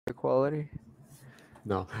quality.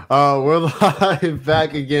 No. We're live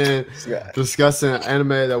back again Yeah. discussing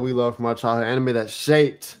anime that we love from our childhood, anime that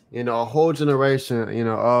shaped, a whole generation,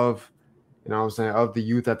 of, what I'm saying, of the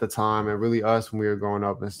youth at the time and really us when we were growing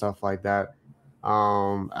up and stuff like that.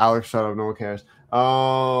 Alex, shut up, no one cares.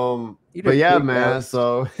 Eat But a yeah, dick, man, Alex.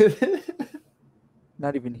 so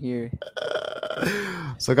Not even here.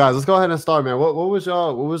 so guys, let's go ahead and start, man. What was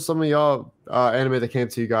some of y'all anime that came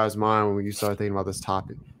to you guys' mind when you started thinking about this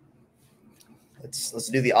topic? Let's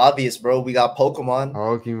do the obvious, bro. We got Pokemon.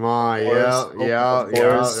 Pokemon, Of yeah.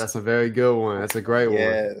 course. That's a very good one. That's a great one.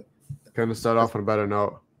 Yeah. Couldn't start off on a better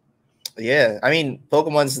note. Yeah. I mean,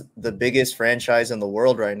 Pokemon's the biggest franchise in the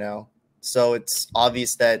world right now. So it's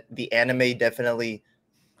obvious that the anime definitely,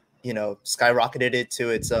 skyrocketed it to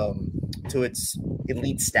its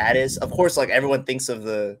elite status. Of course, like everyone thinks of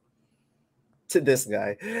this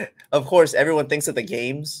guy. Of course, everyone thinks of the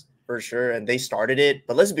games for sure, and they started it.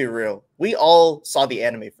 But let's be real. We all saw the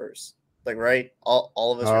anime first. Like, right? All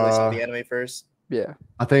of us really saw the anime first. Yeah.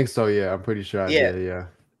 I think so, yeah. I'm pretty sure I did, yeah.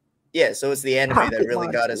 Yeah, so it's the anime Pocket that really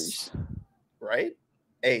got monsters. us, right?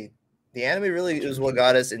 Hey, the anime really is what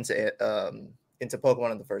got us into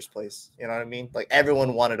Pokemon in the first place. You know what I mean? Like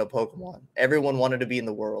everyone wanted a Pokemon. Everyone wanted to be in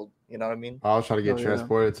the world. You know what I mean? I was trying to get Oh, yeah.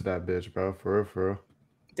 transported to that bitch, bro. For real.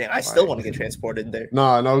 Damn, I still want to get transported there.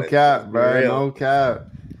 No Like, cap, let's be bro. real.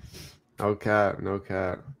 No cap.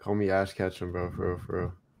 Call me Ash Ketchum, bro. For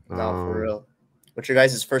real. No, for real. What's your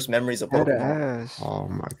guys' first memories of Dead Pokemon? ass. Oh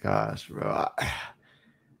my gosh, bro.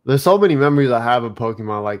 There's so many memories I have of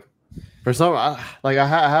Pokemon. Like, for some, I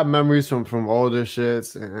have memories from older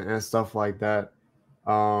shits and stuff like that.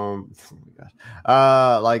 Oh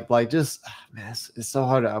my gosh. Just man, it's so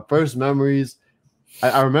hard. First memories.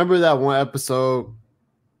 I remember that one episode.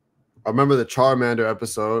 I remember the Charmander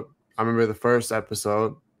episode. I remember the first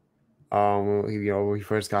episode. When we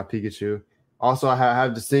first got Pikachu. Also, I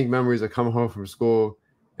have distinct memories of coming home from school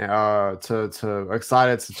and to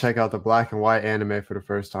excited to check out the black and white anime for the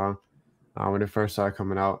first time when it first started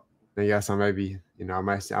coming out. And yes, I may be,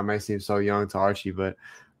 I may seem so young to Archie, but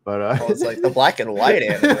It's like the black and white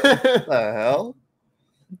anime. What the hell?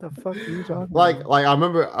 What the fuck are you talking like about? I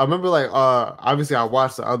remember obviously I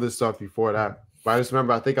watched the other stuff before that, but I just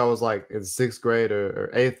remember I think I was like in 6th grade or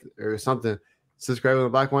 8th or something. 6th grade when the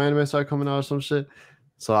black and white anime started coming out or some shit.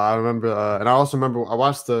 So I remember and I also remember I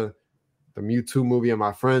watched the Mewtwo movie at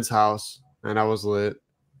my friend's house and I was lit.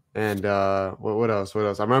 And what else? I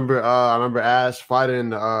remember Ash fighting in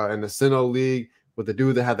the Sinnoh League with the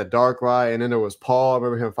dude that had the Darkrai, and then there was Paul. I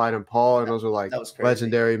remember him fighting Paul, and those were like That was crazy.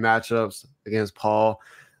 legendary matchups against Paul.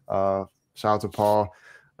 Shout out to Paul.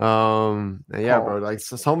 And yeah, Paul. bro, like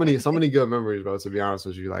so many good memories, bro. To be honest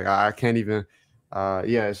with you, like I can't even.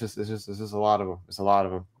 It's just a lot of them. It's a lot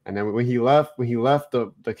of them. And then when he left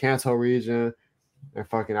the Kanto region, and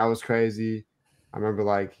fucking I was crazy. I remember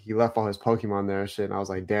like he left all his Pokemon there and shit, and I was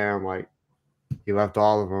like, damn, like he left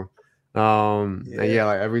all of them. And yeah,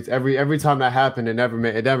 like every time that happened, it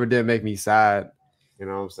never did make me sad. You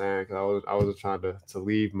know what I'm saying? Because I was trying to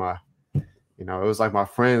leave my, it was like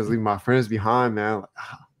leaving my friends behind, man. Like,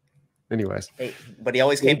 anyways, Hey, but he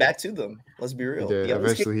always came back to them. Let's be real. he did.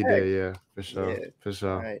 Eventually, he did. Yeah, for sure, Yeah. for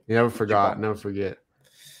sure. Right. He never forgot, never forget.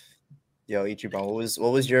 Yo, Ichiban,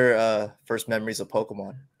 what was your first memories of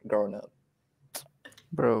Pokemon growing up?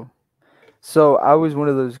 Bro. So I was one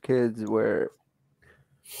of those kids where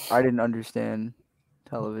I didn't understand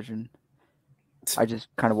television. I just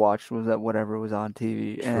kind of watched whatever was on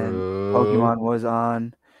TV, and Pokemon was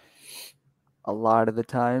on a lot of the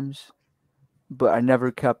times, but I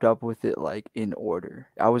never kept up with it like in order.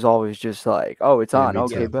 I was always just like, oh, it's on, me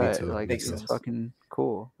okay, too, me but too. like Makes it's sense. fucking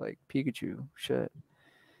cool, like Pikachu shit.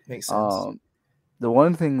 Makes sense. The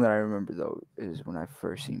one thing that I remember though is when I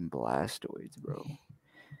first seen Blastoids, bro.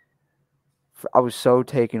 I was so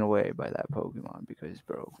taken away by that Pokemon because,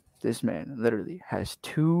 bro, this man literally has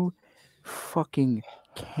 2 fucking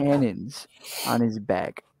cannons on his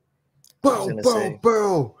back.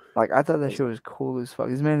 Bro. Like I thought that shit was cool as fuck.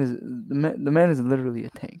 This man is the man is literally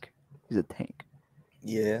a tank. He's a tank,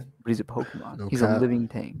 Yeah. but he's a Pokemon. No He's cap. a living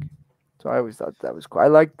tank. So I always thought that was cool. I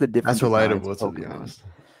liked the different. That's designs relatable, of to be Pokemon. honest.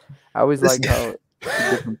 I always This liked how the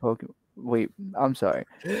different Pokemon. Wait, I'm sorry.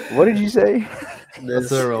 What did you say? That's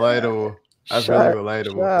so relatable. That's really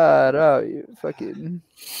relatable. Shut up, you fucking.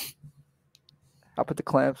 I'll put the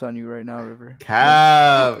clamps on you right now, River.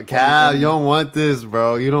 Cal, you don't want this,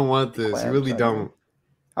 bro. You don't want this. You Clamps really on don't.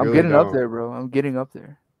 I'm Really getting up don't. there, bro. I'm getting up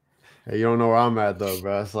there. Hey, you don't know where I'm at though,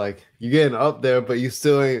 bro. It's like you getting up there, but you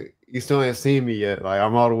still ain't seen me yet. Like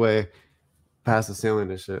I'm all the way past the ceiling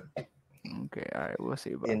and shit. Okay, all right, we'll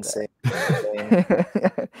see about Insane.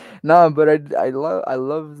 that. No, but I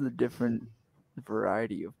love the different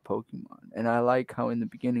variety of Pokemon, and I like how in the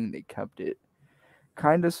beginning they kept it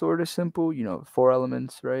kind of sort of simple. You know, 4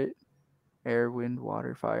 elements, right? Air, wind,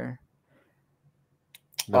 water, fire,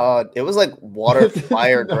 It was like water,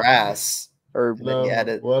 fire, grass, or and then you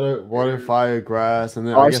added. Water, fire, grass, and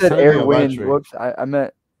then oh, I I guess said technically air, wind. electric. Whoops, I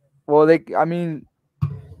meant. Well, I mean,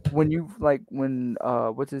 when you when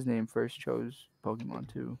what's his name first chose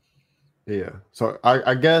Pokemon too. Yeah. So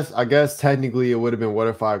I guess technically it would have been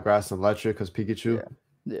water, fire, grass, and electric because Pikachu.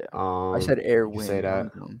 Yeah. I I said air, you wind. say that. I'm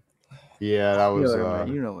dumb. Yeah, that You was. know what I meant.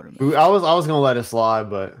 You know what I meant. I was gonna let it slide,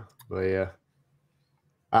 but yeah.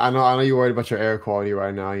 I know you're worried about your air quality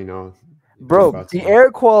right now. You know, Bro, the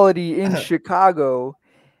air quality in Chicago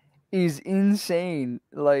is insane.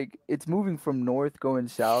 Like it's moving from north going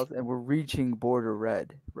south, and we're reaching border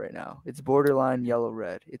red right now. It's borderline yellow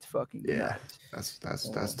red. It's fucking Yeah, nuts.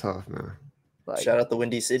 that's tough, man. Like Shout out the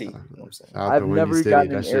Windy City. You know what I'm saying? Shout out I've to Windy never City.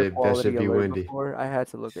 gotten an air That quality should be alert windy. before. I had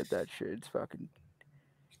to look at that shit. It's fucking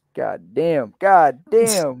god damn. Canada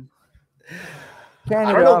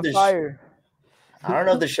know if on this- fire. I don't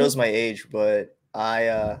know if this shows my age, but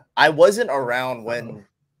I wasn't around when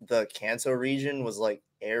the Kanto region was like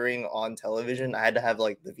airing on television. I had to have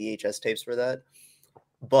like the VHS tapes for that.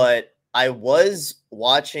 But I was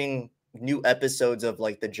watching new episodes of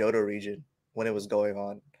like the Johto region when it was going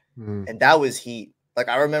on. And that was heat. Like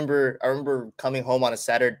I remember coming home on a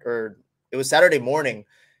Saturday, or it was Saturday morning.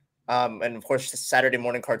 And of course Saturday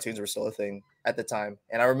morning cartoons were still a thing at the time.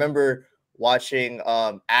 And I remember watching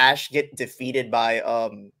Ash get defeated by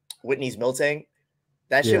Whitney's Miltank.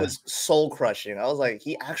 That shit was soul crushing. I was like,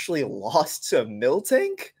 he actually lost to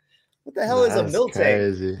Miltank? What the hell is a Miltank?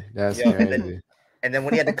 Crazy. That's crazy. And then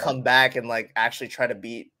when he had to come back and like actually try to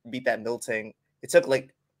beat that Miltank, it took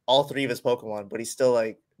like all 3 of his Pokemon, but he still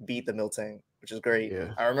like beat the Miltank, which is great.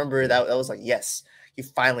 Yeah. I remember that was like, yes, he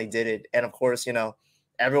finally did it. And of course, you know,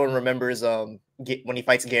 everyone remembers when he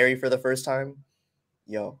fights Gary for the first time.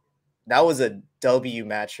 Yo, that was a W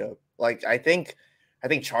matchup. Like I think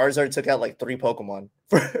Charizard took out like 3 Pokemon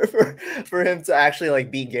for him to actually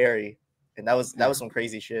like beat Gary. And that was some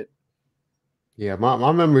crazy shit. Yeah,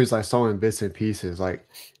 my memory is like so in bits and pieces. Like,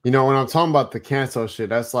 you know, when I'm talking about the Kanto shit,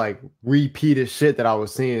 that's like repeated shit that I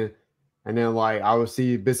was seeing. And then like I would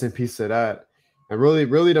see bits and pieces of that. And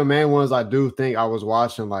really the main ones I do think I was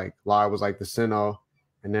watching like live was like the Sinnoh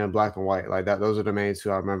and then Black and White. Like that, those are the main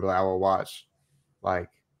 2 I remember that I would watch, like,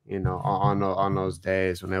 you know, on those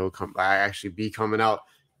days when they would come, I actually be coming out.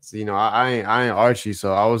 So, you know, I ain't Archie,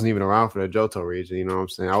 so I wasn't even around for the Johto region. You know what I'm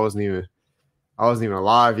saying? I wasn't even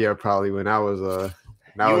alive yet, probably when I was you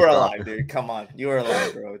were alive, dude. Come on, you were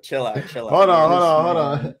alive, bro. Chill out. Hold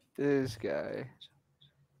on. This guy.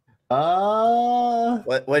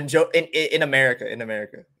 When Joe in America.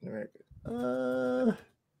 When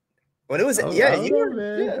it was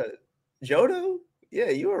Johto. Yeah,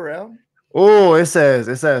 you were around. Oh, it says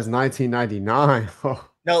 1999. Oh.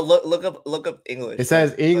 No, look up English. It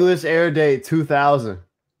says English air date 2000.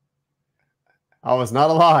 I was not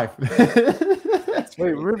alive.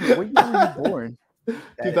 Wait, River, when were you born?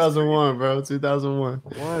 2001, bro. 2001.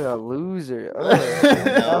 What a loser. Oh,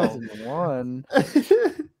 2001.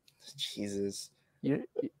 Jesus. That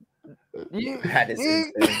is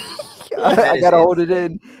insane. I gotta hold it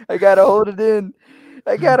in. I gotta hold it in.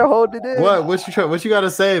 What you gotta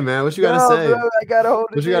say, man? What you gotta say? Bro, I gotta hold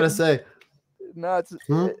it in. What you gotta say? No, it's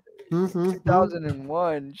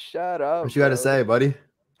 2001. Shut up. What you gotta say, buddy?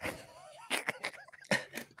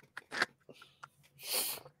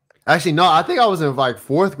 Actually, no. I think I was in like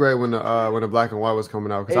 4th grade when the Black and White was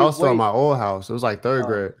coming out because I was still in my old house. It was like 3rd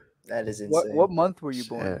grade. That is insane. What month were you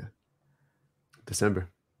born? Yeah. December.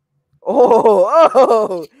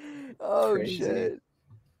 Oh Crazy. Shit.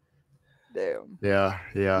 Damn. Yeah.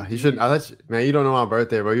 You shouldn't. Man, you don't know my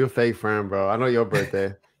birthday, bro. You're a fake friend, bro. I know your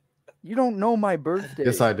birthday. You don't know my birthday.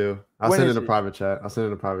 Yes, I do. I'll send it in a private chat. Oh,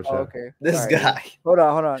 okay. This guy. Hold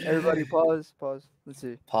on. Everybody pause. Let's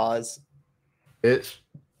see. Pause. Bitch.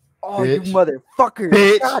 Oh, Bitch. you motherfucker.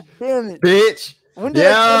 Bitch. God damn it. Bitch. When did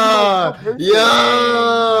I tell you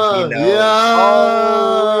my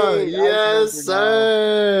birthday? Yes,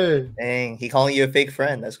 sir. Dang, he calling you a fake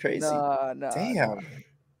friend. That's crazy. Nah. Damn.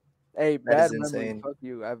 Hey, That bad is memory. insane. Fuck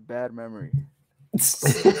you. I have bad memory.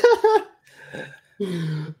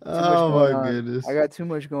 Oh my goodness. I got too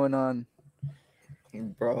much going on.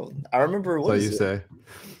 Bro, I remember what you say.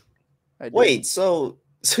 Wait, so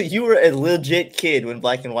you were a legit kid when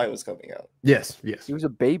Black and White was coming out? Yes. He was a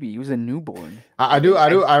baby. He was a newborn. I do.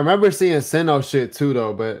 I remember seeing Sinnoh shit too,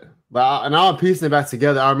 though. But But now I'm piecing it back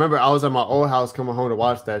together. I remember I was at my old house coming home to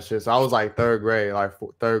watch that shit. So I was like third grade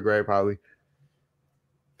probably.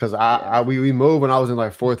 Because we moved when I was in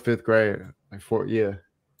like fourth, fifth grade. Like fourth, yeah.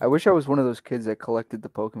 I wish I was one of those kids that collected the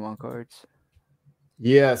Pokemon cards.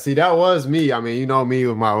 Yeah, see, that was me. I mean, you know me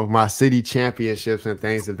with my city championships and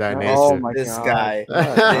things of that nature. Oh my This god.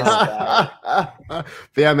 guy. But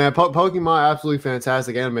yeah, man, Pokemon, absolutely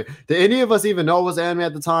fantastic anime. Did any of us even know it was anime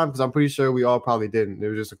at the time? Because I'm pretty sure we all probably didn't. It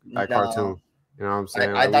was just a cartoon. You know what I'm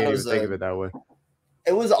saying? I thought it didn't was even think of it that way.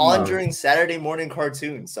 It was on during Saturday morning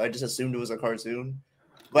cartoons, so I just assumed it was a cartoon.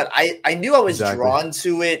 But I knew I was drawn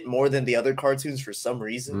to it more than the other cartoons for some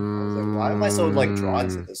reason. I was like, why am I so like drawn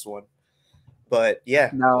to this one? But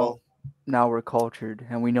yeah, now we're cultured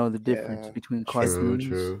and we know the difference between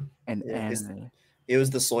cartoons and anime. It was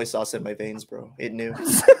the soy sauce in my veins, bro. It knew.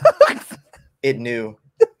 It knew.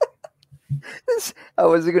 I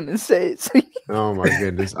wasn't gonna say it. Oh my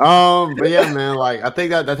goodness. But yeah, man. Like I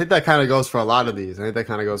think that kind of goes for a lot of these.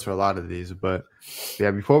 But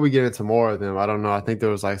yeah, before we get into more of them, I don't know. I think there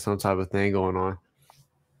was like some type of thing going on.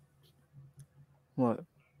 What?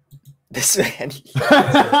 This man.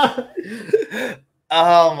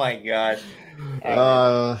 Oh my god.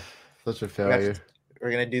 Such a failure.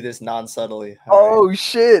 We're gonna do this non-subtly.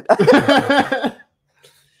 Shit. I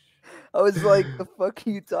was like, the fuck are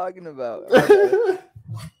you talking about?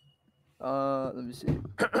 Let me see.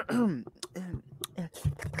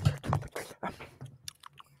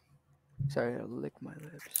 Sorry, I lick my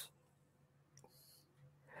lips.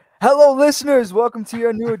 Hello, listeners. Welcome to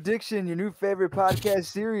your new addiction, your new favorite podcast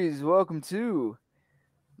series. Welcome to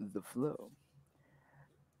The Flow.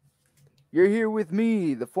 You're here with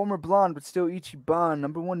me, the former blonde but still Ichiban,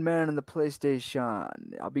 #1 man in the PlayStation.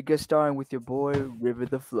 I'll be guest starring with your boy, River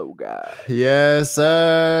the Flow Guy. Yes,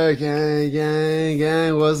 sir.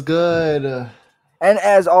 Gang. What's good? And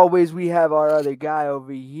as always, we have our other guy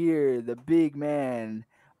over here, the big man,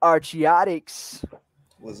 Archeotix.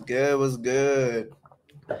 What's good?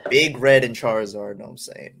 Big Red and Charizard, know what I'm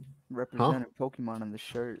saying? Representing Pokemon on the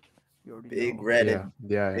shirt. Big Red and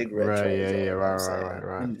Big Red. Charizard,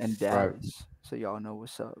 right. And Dallas. So y'all know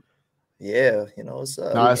what's up. Yeah, you know what's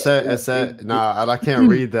up. No, I said I can't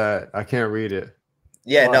read that. I can't read it.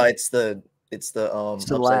 Yeah, no, it's the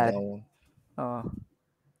lad. down one.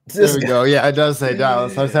 There we go. Yeah, it does say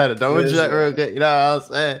Dallas. I said it. Don't check real good. You know what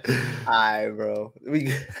I'm saying? All right, bro.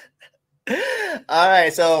 All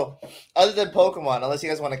right, so other than Pokemon, unless you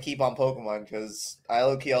guys want to keep on Pokemon, because I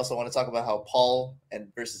low-key also want to talk about how Paul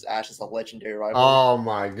versus Ash is a legendary rivalry. Oh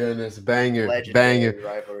my goodness, banger.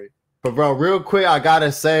 Rivalry. But bro, real quick, I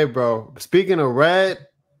gotta say, bro. Speaking of Red,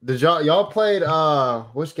 did y'all played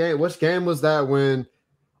which game was that when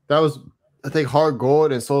that was? I think Heart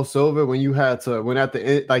Gold and Soul Silver when you had to at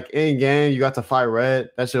the end game you got to fight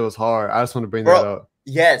Red. That shit was hard. I just want to bring that up.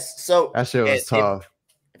 Yes, so that shit was tough.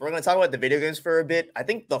 If we're gonna talk about the video games for a bit, I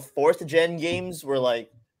think the 4th gen games were like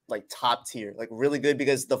top tier, like really good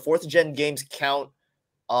because the 4th gen games count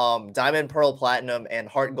Diamond, Pearl, Platinum, and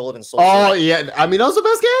Heart Gold and Soul Silver. Oh yeah, I mean those are the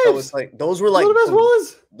best games. So it's like those were like the best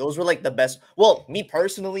ones. Those were like the best. Well, me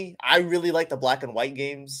personally, I really like the black and white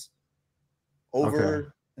games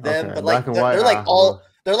over them, but like they're like all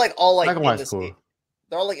like in the same.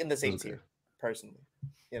 They're all like in the same tier, personally.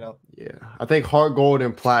 You know. Yeah, I think Heart Gold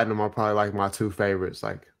and Platinum are probably like my two favorites.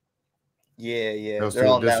 Like. Yeah. Those two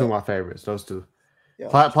are my favorites. Those two. Yo,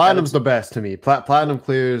 Platinum's the best to me. Platinum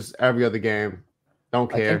clears every other game. Don't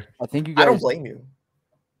care. I think you guys. I don't blame you.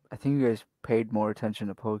 I think you guys paid more attention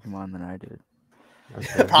to Pokemon than I did.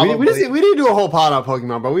 we didn't do a whole pod on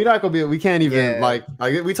Pokemon, but we not gonna be. We can't even like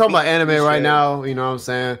we talking about anime right now. You know what I'm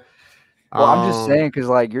saying? Well, I'm just saying because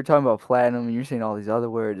like you're talking about Platinum and you're saying all these other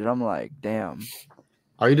words, and I'm like, damn.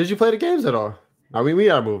 Did you play the games at all? I mean, we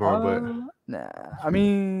gotta move on, but. Nah, I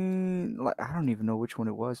mean, like I don't even know which one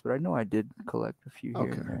it was, but I know I did collect a few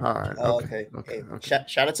here. Okay, all right. Okay.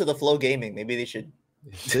 Shout out to the Flow Gaming. Maybe they should.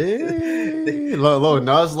 little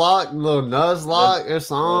Nuzlocke or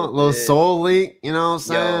something, little Soul Link. You know what I'm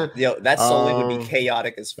saying? Yo, that Soul Link would be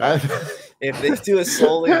chaotic as fuck. If they do a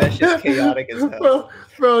Soul Link, that's just chaotic as hell.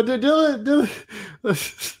 Bro, do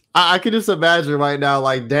I can just imagine right now,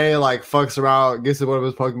 like Dane, like fucks around, gets one of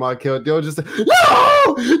his Pokemon killed. They'll just say,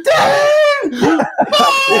 "No, Dane!"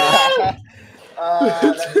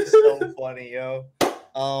 That is so funny, yo.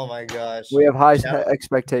 Oh my gosh. We have high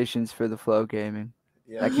expectations for the Flow Gaming.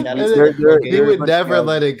 Yeah, he would never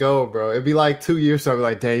let it go, bro. It'd be like 2 years so I'd be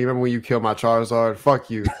like, "Dang, you remember when you killed my Charizard? Fuck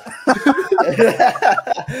you."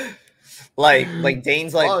 like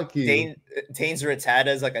Dane's like Dane's Rattata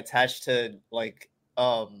is like attached to like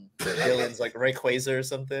Dylan's like Rayquaza or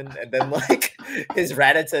something, and then like his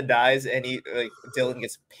Rattata dies, and Dylan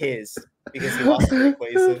gets pissed because he lost to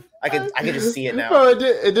Rayquaza. I can just see it now. Bro,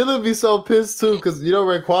 it didn't be so pissed too, because you know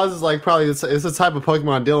Rayquaza is like probably it's a type of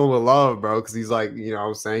Pokemon Dylan would love, bro, because he's like, you know what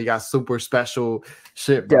I'm saying, he got super special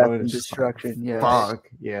shit, bro. Death And and it's just destruction. like, Yeah. fuck,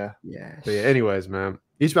 yeah. Yes. But yeah, anyways, man.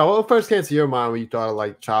 Ishmael, what first came to your mind when you thought of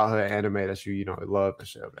like childhood anime that you know love and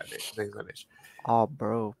shit of that nature, things of that nature? Oh,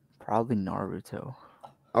 bro, probably Naruto.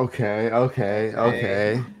 Okay.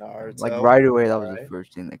 Naruto. Like right away, that was the Alright.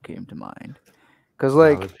 first thing that came to mind. Cause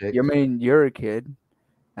like Valid pick. you're a kid,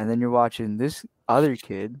 and then you're watching this other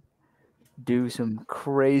kid do some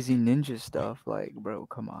crazy ninja stuff. Like, bro,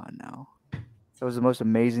 come on now. That was the most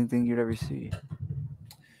amazing thing you'd ever see.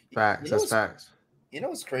 Facts. You know That's what's- facts. You know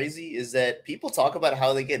what's crazy is that people talk about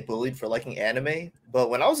how they get bullied for liking anime, but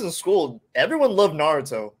when I was in school, everyone loved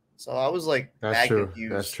Naruto. So I was like, That's mad true.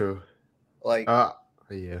 confused. That's true. Like, Yeah.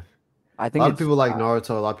 I A think lot of it's- people like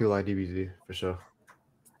Naruto. A lot of people like DBZ for sure.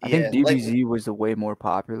 I yeah, think DBZ was the way more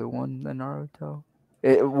popular one than Naruto.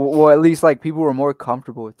 Well, at least like people were more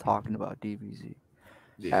comfortable with talking about DBZ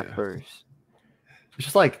at first. It's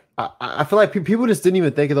just like I feel like people just didn't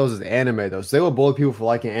even think of those as anime though. So they would bully people for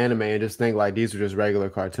liking anime and just think like these were just regular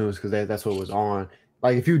cartoons because that's what was on.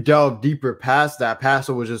 Like if you delve deeper past that, past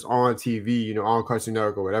what was just on TV, you know, on Cartoon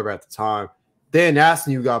Network or whatever at the time, then that's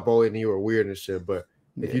when you got bullied and you were weird and shit. But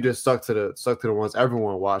if you just stuck to the ones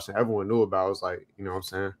everyone watched and everyone knew about, it was like, you know what I'm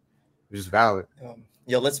saying? It was just valid.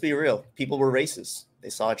 yo, let's be real. People were racist. They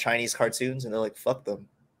saw Chinese cartoons and they're like, fuck them.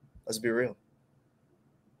 Let's be real.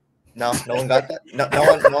 No one got that? No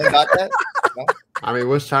one got that? No? I mean,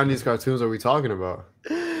 which Chinese cartoons are we talking about?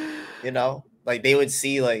 You know, like they would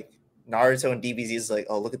see like Naruto and DBZ is like,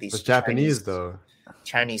 oh, look at these It's Japanese though.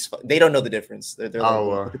 Chinese. They don't know the difference. They're like, Oh,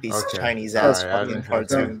 look at these okay. Chinese ass Alright, I fucking didn't know.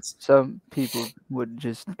 cartoons. Some people would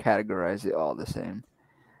just categorize it all the same.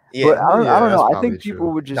 Yeah, But I don't Yeah, know. that's I probably think people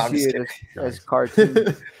true. would just No, I'm see just it kidding. as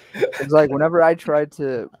cartoons. It's like whenever I tried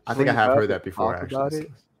to, I think I bring it have up heard and that before talk about actually.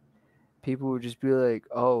 it, people would just be like,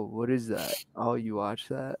 "Oh, what is that? Oh, you watch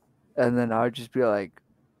that?" And then I would just be like,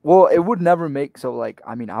 "Well, it would never make so like.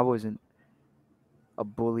 I mean, I wasn't a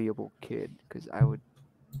bullyable kid because I would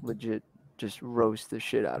legit just roast the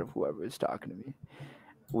shit out of whoever was talking to me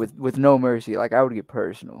with no mercy. Like I would get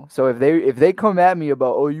personal. So if they come at me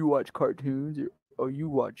about, oh, you watch cartoons or oh, you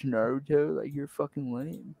watch Naruto, like you're fucking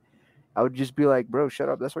lame, I would just be like, bro, shut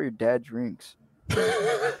up. That's why your dad drinks.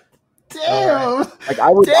 Damn. Like I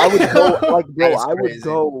would go like bro, That is I would crazy.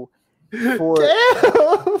 go for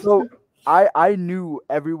Damn. so I knew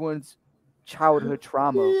everyone's childhood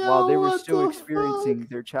trauma while they Yo, were what still the experiencing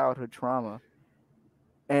their childhood trauma.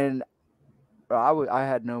 And bro, I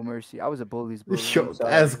had no mercy. I was a bully's bully. Yo, I'm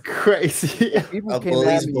sorry. that's crazy. People A came at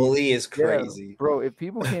bully's me, bully is yeah, crazy. bro. If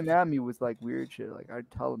people came at me with like weird shit, like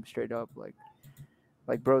I'd tell them straight up, like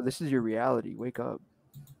bro, this is your reality. Wake up.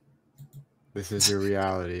 This is your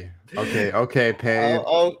reality. Okay, Pain.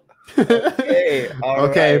 Okay, all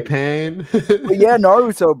Okay, right. Pain. But yeah,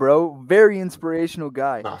 Naruto, bro, very inspirational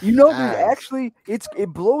guy. Nah, You know, dude, facts. actually, it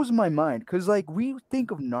blows my mind because like we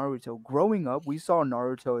think of Naruto growing up, we saw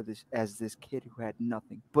Naruto as this kid who had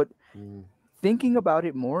nothing. But Mm. thinking about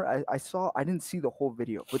it more, I didn't see the whole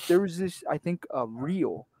video, but there was this, I think, a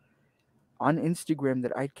reel on Instagram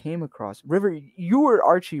that I came across. River, you or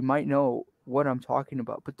Archie might know what I'm talking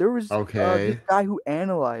about, but there was this Okay. guy who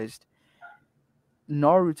analyzed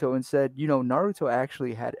Naruto and said, you know, Naruto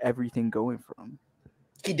actually had everything going for him.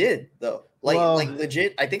 He did though. Like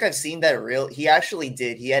legit. I think I've seen that real. He actually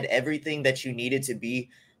did. He had everything that you needed to be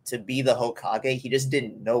the Hokage. He just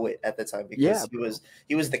didn't know it at the time because Yeah,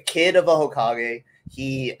 he was the kid of a Hokage.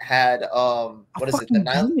 He had what is it? The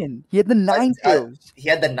demon. He had the nine tails. He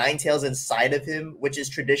had the nine tails inside of him, which is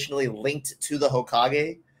traditionally linked to the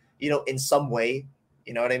Hokage, you know, in some way.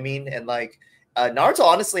 You know what I mean? And like Naruto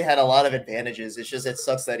honestly had a lot of advantages. It's just it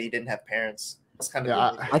sucks that he didn't have parents. It's kind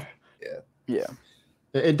of Yeah.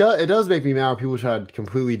 It does make me mad when people try to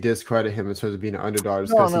completely discredit him in terms of being an underdog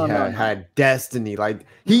just because he had destiny. Like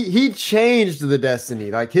he changed the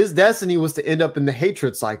destiny. Like his destiny was to end up in the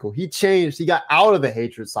hatred cycle. He got out of the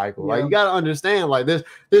hatred cycle. Yeah. Like you gotta understand, like this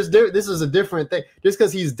is a different thing. Just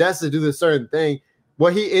because he's destined to do this certain thing,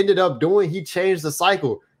 what he ended up doing, he changed the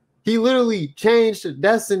cycle. He literally changed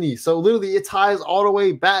destiny. So literally it ties all the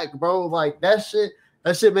way back, bro. Like that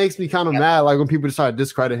shit makes me kind of mad, like when people just try to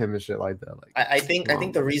discredit him and shit like that. Like I think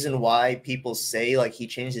the reason why people say like he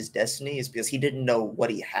changed his destiny is because he didn't know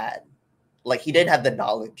what he had. Like he didn't have the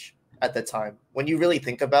knowledge at the time. When you really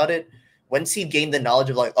think about it, once he gained the knowledge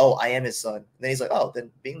of like, oh, I am his son, then he's like, oh, then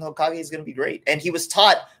being the Hokage is gonna be great. And he was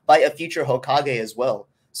taught by a future Hokage as well.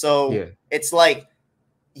 So it's like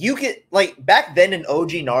you can like back then in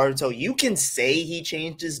OG Naruto, you can say he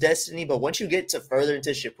changed his destiny, but once you get to further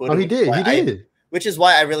into Shippuden, he did. Which is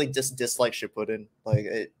why I really just dislike Shippuden,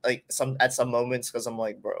 like at some moments, because I'm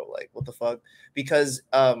like, bro, like what the fuck? Because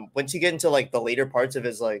once you get into like the later parts of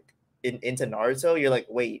his like into Naruto, you're like,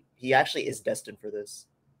 wait, he actually is destined for this.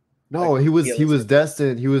 No, like, he was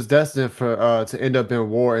destined for to end up in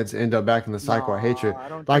war and to end up back in the cycle of hatred.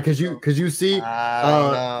 Like cause you see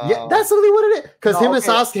yeah, that's literally what it is. Because him and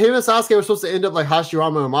Sasuke were supposed to end up like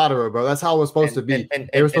Hashirama and Madara, bro. That's how it was supposed to be.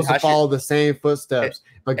 They were supposed to follow the same footsteps.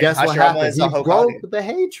 But guess what happened? He broke the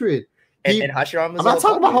hatred. And Hashirama I'm not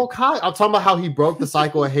talking about Hokage. I'm talking about how he broke the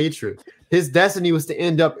cycle of hatred. His destiny was to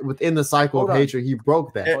end up within the cycle of hatred. He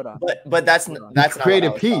broke that. But that's not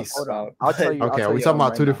created peace. I'll tell you. Okay, we're talking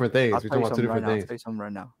about two different things. We're talking about two different things. I'll tell you something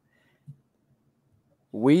right now.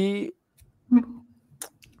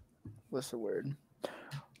 What's the word?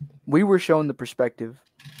 We were shown the perspective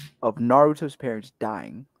of Naruto's parents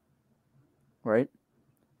dying. Right?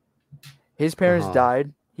 His parents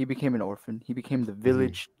died. He became an orphan. He became the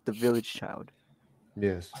village child.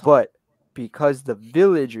 Yes. But because the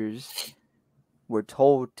villagers were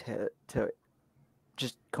told to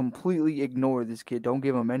just completely ignore this kid, don't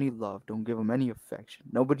give him any love, don't give him any affection.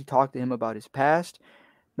 Nobody talked to him about his past.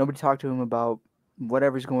 Nobody talked to him about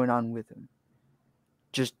whatever's going on with him.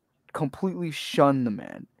 Just completely shun the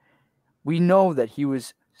man. We know that he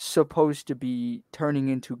was supposed to be turning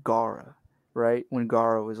into Gaara, right? When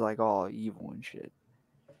Gaara was like all evil and shit.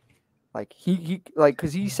 Like he like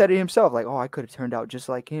because he said it himself, like, oh, I could have turned out just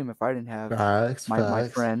like him if I didn't have my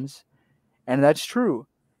friends. And that's true.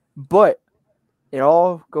 But it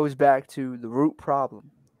all goes back to the root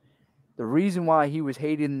problem. The reason why he was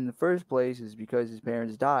hated in the first place is because his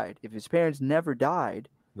parents died. If his parents never died,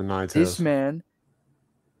 this man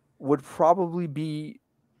would probably be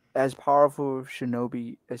as powerful of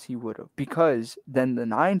shinobi as he would have. Because then the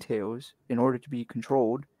Nine Tails, in order to be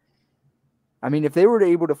controlled, I mean, if they were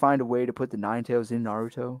able to find a way to put the Nine Tails in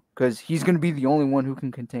Naruto, because he's going to be the only one who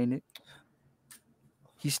can contain it,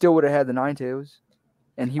 he still would have had the Nine Tails,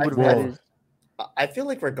 and he would have had his. I feel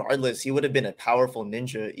like regardless, he would have been a powerful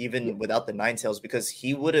ninja even without the Nine Tails, because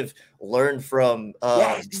he would have learned from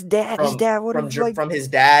his dad would have from his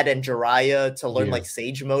dad and Jiraiya to learn like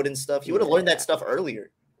Sage Mode and stuff. He would have learned that stuff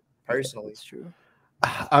earlier. Personally, that's true.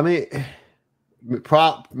 I mean,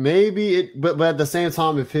 maybe it, but at the same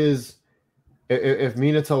time, if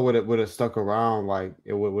Minato would have stuck around, like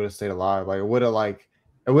it would have stayed alive. Like it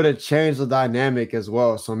would have changed the dynamic as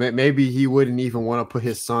well. So maybe he wouldn't even want to put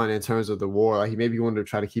his son in terms of the war. Like he wanted to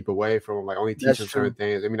try to keep away from him, like only teach him certain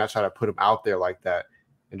things. I mean, not try to put him out there like that,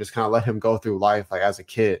 and just kind of let him go through life like as a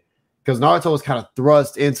kid. Because Naruto was kind of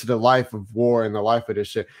thrust into the life of war and the life of this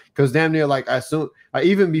shit. Because damn near like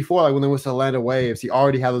even before, like when they went to Land of Waves, he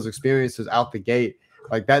already had those experiences out the gate.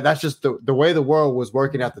 Like that's just the way the world was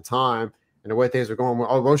working at the time. And the way things were going, when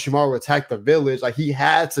Orochimaru attacked the village, like he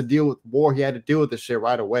had to deal with war. He had to deal with this shit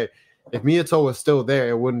right away. If Minato was still there,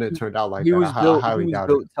 it wouldn't have turned out like that. He was built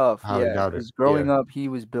tough. Growing up, he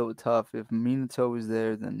was built tough. If Minato was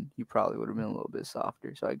there, then he probably would have been a little bit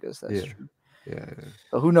softer. So I guess that's true. Yeah.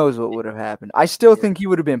 But who knows what would have happened? I still think he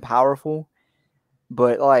would have been powerful,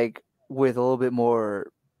 but like with a little bit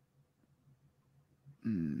more. I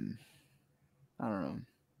don't know.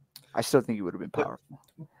 I still think he would have been powerful.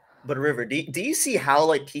 But River, do you see how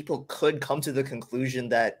like people could come to the conclusion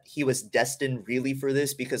that he was destined really for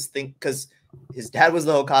this? Because his dad was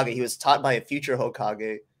the Hokage, he was taught by a future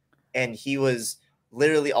Hokage, and he was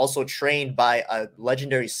literally also trained by a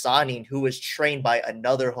legendary Sannin who was trained by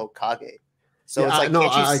another Hokage. So it's like,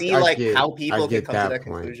 can't you see how people can come to that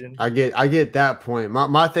conclusion? I get that point.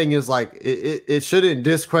 My thing is like it shouldn't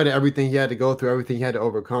discredit everything he had to go through, everything he had to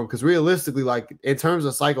overcome. Because realistically, like in terms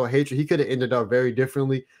of cycle of hatred, he could have ended up very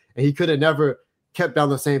differently. And he could have never kept down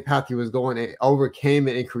the same path he was going and overcame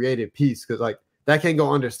it and created peace. Because like that can't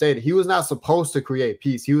go understated. He was not supposed to create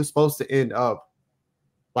peace. He was supposed to end up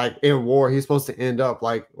like in war. He's supposed to end up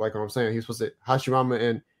like I'm saying. He's supposed to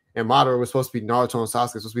Hashirama and Madara was supposed to be Naruto and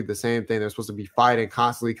Sasuke. Supposed to be the same thing. They're supposed to be fighting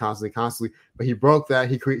constantly. But he broke that.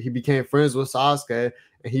 He became friends with Sasuke,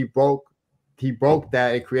 and he broke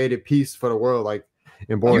that and created peace for the world. Like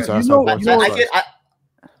in Boruto.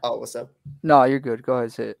 Oh, what's up? No, you're good. Go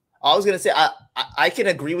ahead, say it. I was gonna say I can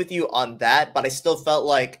agree with you on that, but I still felt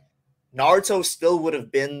like Naruto still would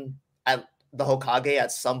have been at the Hokage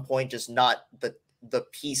at some point, just not the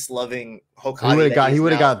peace-loving Hokage. He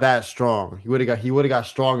would have got that strong. He would have got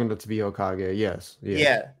strong enough to be Hokage. Yes.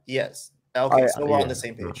 Yeah. Yes. Okay, I- so we're on Yeah, the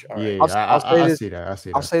same page. All yeah, right. yeah. I'll say I this. see that. I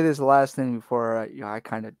see I'll that. say this last thing before I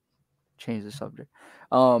kind of change the subject.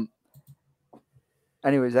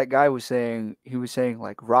 Anyways, that guy was saying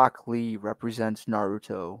like Rock Lee represents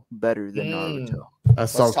Naruto better than Mm. Naruto. That's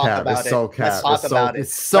Let's so talk cap. about It's it. so Let's cap. talk about it.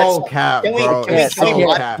 It's so cap, Can we bro. can we It's can we so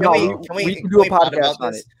pod, cap, can we bro. can We we can can do a we pod podcast about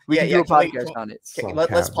on this? it. We can do a podcast on it. So Let's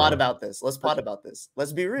cap, pod bro. about this. Let's pod about this.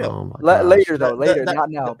 Let's be real. Oh my gosh. Later though, The- later, the- not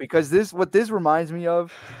now, because what this reminds me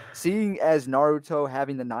of, seeing as Naruto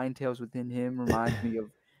having the nine tails within him reminds me of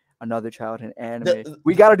another childhood anime.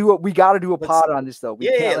 We gotta do a let's- pod on this though. We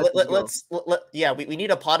can't let this go. we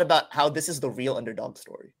need a pod about how this is the real underdog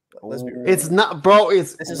story. Let's be real. It's not, bro.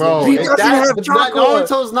 It's This is bro. He it's doesn't that, have but chakra.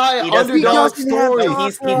 Naruto's not an He doesn't- he underdog doesn't have story. chakra.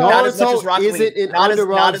 He's not as much as Naruto Rock Lee. isn't an Not as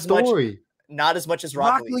underdog much. story. Not as much as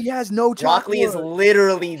Rock Rock Lee Lee. has no chakra. Rock Lee is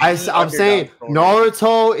literally. I'm the saying underdog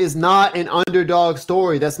story. Naruto is not an underdog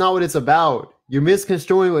story. That's not what it's about. You're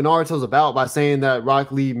misconstruing what Naruto's about by saying that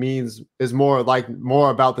Rock Lee is more about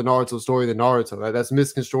the Naruto story than Naruto. That's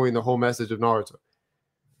misconstruing the whole message of Naruto.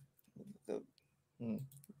 Mm.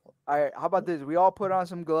 All right, how about this? We all put on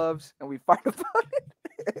some gloves and we fight about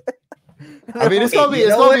it. I mean, it's Okay, gonna be you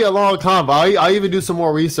know gonna be a long time, but I even do some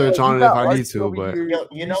more research on it if I need to. But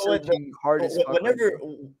You know what? Hard as fuck right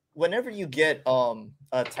now. Whenever you get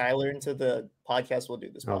Tyler into the podcast, we'll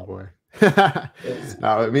do this. oh pod. boy,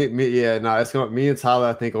 no, me and Tyler,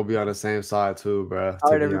 I think, will be on the same side too, bro.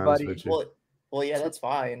 All right, to be honest everybody. with you. Well, yeah, that's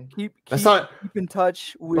fine. keep That's not, keep in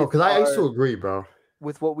touch with bro. Because I used to agree, bro.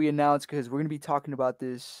 with what we announced, because we're gonna be talking about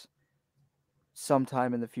this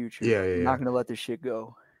sometime in the future. Yeah, We're yeah. not gonna let this shit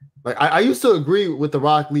go. Like I used to agree with the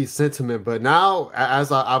Rock Lee sentiment, but now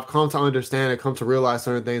as I've come to understand and come to realize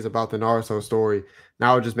certain things about the Naruto story,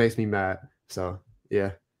 now it just makes me mad. So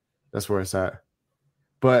yeah, that's where it's at.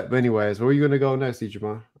 But anyways, where are you gonna go next,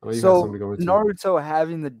 Ichiban? I know you got So something to go into. Naruto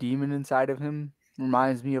having the demon inside of him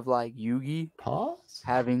reminds me of like Yugi Pause.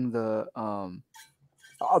 having the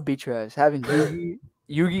I'll beat your ass. Having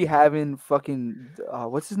Yugi having fucking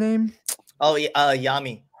what's his name? Oh yeah,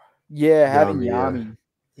 Yami. Yeah, having Yami, yeah. Yami.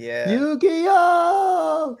 Yeah.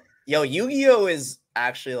 Yu-Gi-Oh! Yo, Yu-Gi-Oh is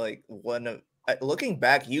actually like one of looking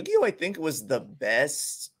back, Yu-Gi-Oh I think was the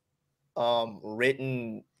best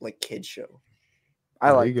written like kid show.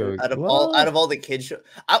 I like There you it. go. Out of all the kid show.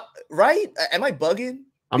 Right? Am I bugging?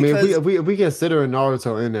 I mean, Because- if we consider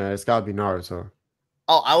Naruto in there, it's gotta be Naruto.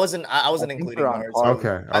 Oh, I wasn't think including they're on Naruto. par.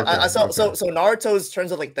 Okay. So Naruto's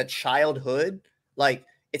terms of like the childhood, like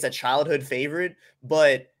it's a childhood favorite,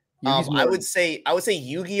 but Yugi's I more- would say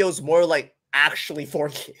Yu-Gi-Oh's more like actually for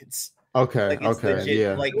kids. Okay. Like, it's Okay. legit,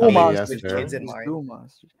 Yeah. like, I Duel mean, Monsters that's monsters, with fair. kids in It's mind. Duel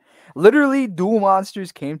monsters. Literally, Duel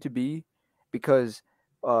Monsters came to be because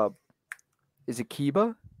is it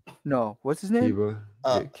Kiba? No, what's his name? Kiba.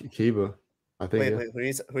 Uh, Kiba. I think. Wait, yeah.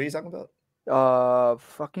 wait, who are you talking about?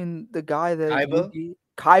 Fucking the guy that Kaiba?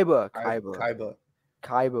 Kaiba,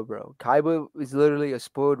 Kaiba. bro. Kaiba is literally a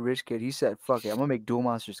spoiled rich kid. He said, "Fuck it, I'm gonna make Duel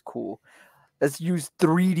Monsters cool. Let's use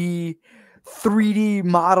 3D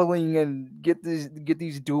modeling and get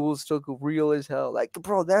these duels to look real as hell." Like,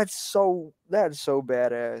 bro, that's so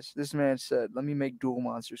badass. This man said, "Let me make Duel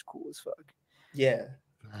Monsters cool as fuck." Yeah.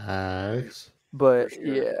 Facts. But sure.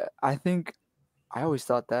 yeah, I think I always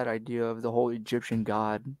thought that idea of the whole Egyptian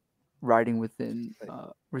god residing within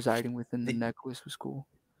the necklace was cool.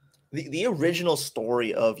 The original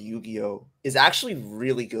story of Yu-Gi-Oh is actually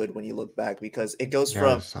really good when you look back because it goes Yeah,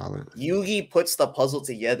 from solid. Yugi puts the puzzle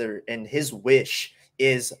together and his wish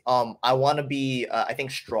is I want to be I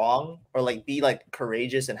think strong or like be like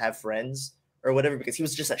courageous and have friends or whatever because he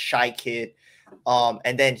was just a shy kid.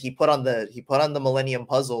 And then he put on the Millennium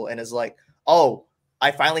Puzzle and is like, "Oh,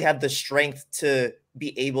 I finally have the strength to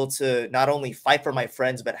be able to not only fight for my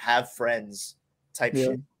friends but have friends." Type Yeah.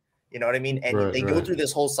 shit. You know what I mean? And Right, they go right. through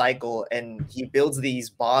this whole cycle and he builds these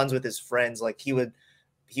bonds with his friends. Like he would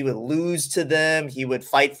lose to them, he would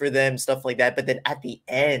fight for them, stuff like that. But then at the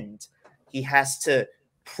end, he has to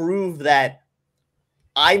prove that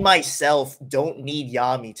I myself don't need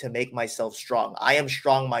Yami to make myself strong. I am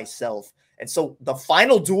strong myself. And so the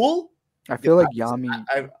final duel, I feel like Yami.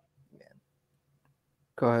 I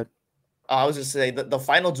Go ahead. was just saying the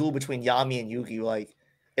final duel between Yami and Yugi, like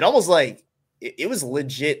it almost like it was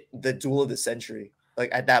legit the duel of the century. Like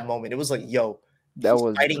at that moment, it was like, yo, That he's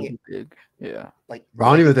was fighting really big. Yeah, like Bro,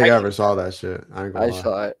 I don't even think I fighting- ever saw that shit. I ain't gonna I lie.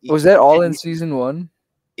 saw it. Was that all in And- season one?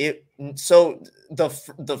 It so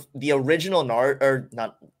the original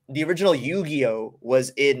the original Yu-Gi-Oh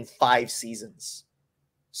was in 5 seasons.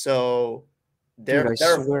 So there Dude, I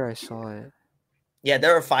there are, swear I saw it. yeah,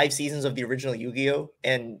 there are 5 seasons of the original Yu-Gi-Oh,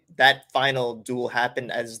 and that final duel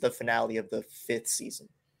happened as the finale of the 5th season.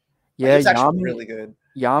 Like Yeah, it's actually really good.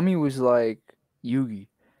 Yami was like Yugi.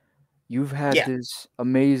 You've had Yeah, this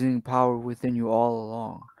amazing power within you all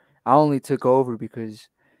along. I only took over because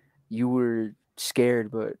you were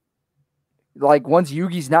scared, but like once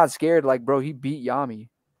Yugi's not scared, like bro, he beat Yami.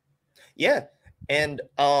 yeah. And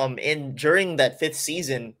during that fifth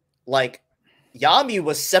season, like Yami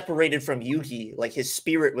was separated from Yugi, like his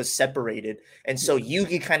spirit was separated. And so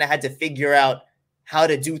Yugi kind of had to figure out how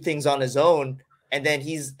to do things on his own. And then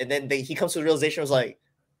he comes to the realization was like,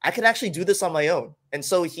 I could actually do this on my own. And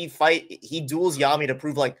so he duels Yami to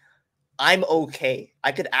prove like I'm okay.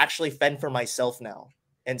 I could actually fend for myself now.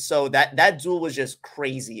 And so that duel was just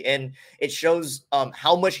crazy. And it shows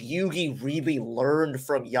how much Yugi really learned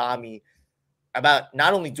from Yami about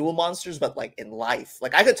not only duel monsters but like in life.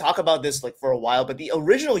 Like I could talk about this like for a while, but the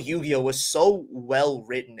original Yu-Gi-Oh was so well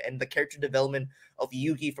written, and the character development of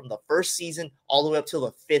Yugi from the first season all the way up till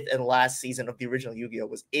the fifth and last season of the original Yu-Gi-Oh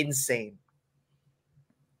was insane.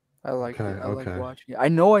 I liked Okay, it. I like okay. watching it. I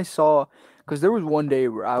know I saw because there was one day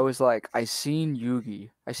where I was like, I seen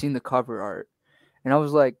Yugi, I seen the cover art, and I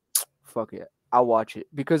was like, fuck it, I'll watch it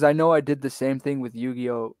because I know I did the same thing with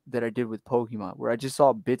Yu-Gi-Oh that I did with Pokemon, where I just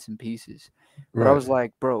saw bits and pieces, but I Right. was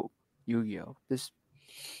like, bro, Yu-Gi-Oh, this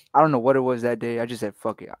I don't know what it was that day. I just said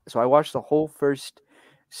fuck it. So I watched the whole first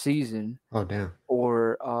season Oh damn.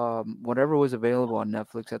 or whatever was available on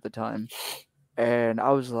Netflix at the time, and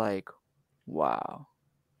I was like, wow,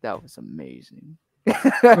 that was amazing.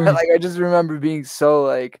 Like I just remember being so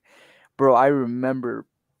like, bro, I remember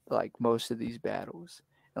like most of these battles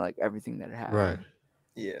and like everything that Right. happened.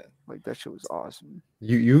 Yeah. Like that shit was awesome.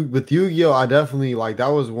 You with Yu-Gi-Oh, I definitely like that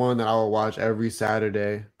was one that I would watch every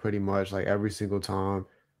Saturday, pretty much, like every single time.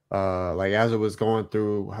 Like as it was going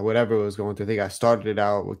through, whatever it was going through. I think I started it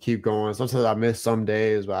out, would keep going. Sometimes I miss some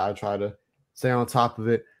days, but I try to stay on top of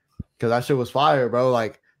it because that shit was fire, bro.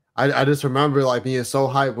 Like I just remember like being so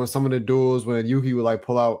hyped when some of the duels when Yuki would like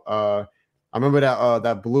pull out I remember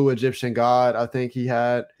that blue Egyptian god I think he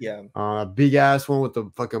had. Yeah. A big ass one with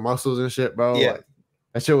the fucking muscles and shit, bro. Yeah. Like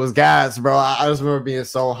that shit was gas, bro. I just remember being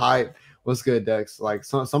so hyped. What's good, Dex? Like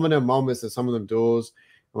some of them moments and some of them duels,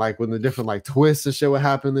 like when the different like twists and shit would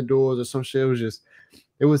happen in the duels or some shit,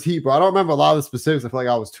 it was heat, bro. I don't remember a lot of the specifics. I feel like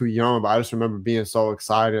I was too young, but I just remember being so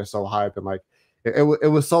excited and so hyped, and like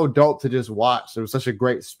it was so dope to just watch. It was such a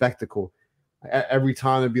great spectacle. Every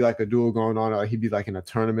time there'd be like a duel going on, or like he'd be like in a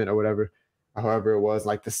tournament or whatever, however it was.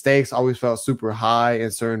 Like the stakes always felt super high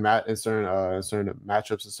in certain certain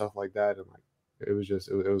matchups and stuff like that, and like it was just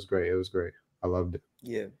it was great. It was great. I loved it.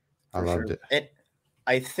 Yeah. I loved it. And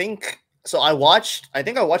I think so. I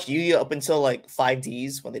think I watched Yu-Gi-Oh up until like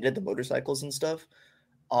 5Ds when they did the motorcycles and stuff.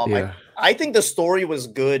 Yeah. I think the story was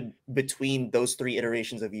good between those three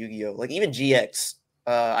iterations of Yu-Gi-Oh. Like even GX.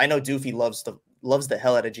 I know Doofy loves the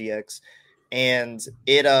hell out of GX, and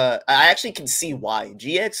I actually can see why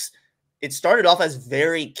GX. It started off as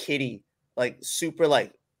very kiddie, like super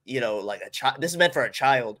like like a child. This is meant for a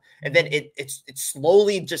child, and then it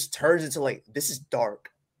slowly just turns into like this is dark,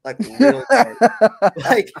 like real dark.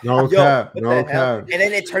 Like No yo, cap, what no the hell? cap. And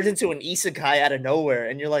then it turns into an isekai out of nowhere,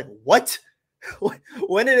 and you're like, what?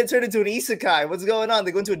 When did it turn into an isekai? What's going on?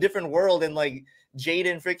 They go into a different world, and like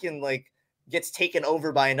Jaden freaking like gets taken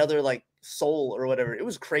over by another like soul or whatever. It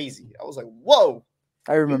was crazy. I was like, whoa.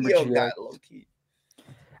 I remember Yu-Gi-Oh GX. got low key.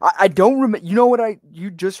 I don't remember. You know what? You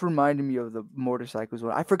just reminded me of the motorcycles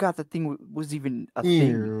one. I forgot the thing was even a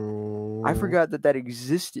thing. I forgot that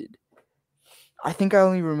existed. I think I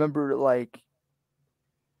only remember like,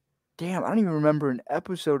 damn, I don't even remember an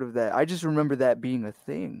episode of that. I just remember that being a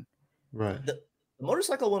thing. Right. The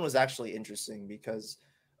motorcycle one was actually interesting because,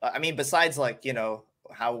 I mean, besides like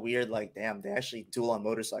how weird, like damn, they actually duel on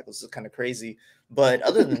motorcycles. It's kind of crazy. But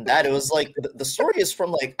other than that, it was like the story is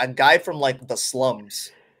from like a guy from like the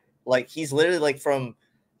slums. Like he's literally like from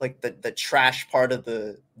like the trash part of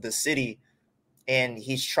the city, and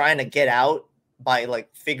he's trying to get out by like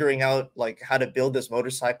figuring out like how to build this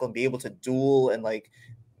motorcycle and be able to duel and like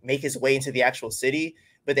make his way into the actual city.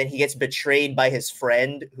 But then he gets betrayed by his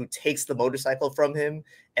friend who takes the motorcycle from him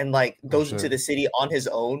and like goes into the city on his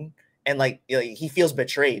own, and like he feels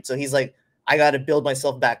betrayed. So he's like, I got to build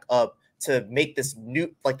myself back up to make this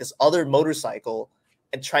new like this other motorcycle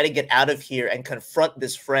and try to get out of here and confront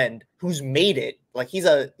this friend who's made it. Like he's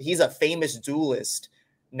a famous duelist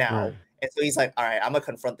now. Right. And so he's like, all right, I'm gonna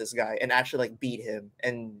confront this guy and actually like beat him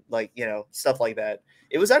and like, stuff like that.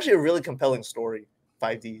 It was actually a really compelling story,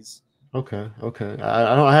 5Ds. Okay, okay.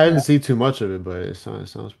 I hadn't seen too much of it, but it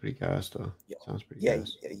sounds pretty gas though. Yo, Sounds pretty yeah,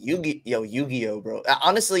 gas. Yu-Gi-Oh, bro.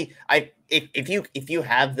 Honestly, if you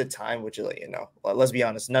have the time, which like, let's be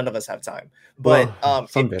honest, none of us have time. But Well,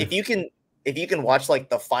 someday. if you can watch like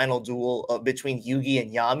the final duel between Yugi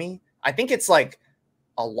and Yami, I think it's like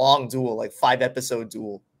a long duel, like 5-episode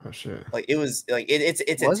duel. Oh shit. Like it was like it's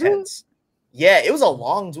Was it? intense. Yeah, it was a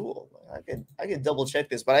long duel. I could double check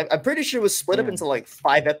this, but I'm pretty sure it was split up Yeah. into like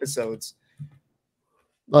 5 episodes.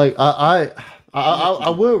 Like I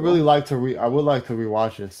would really like to I would like to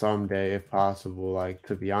rewatch it someday if possible. Like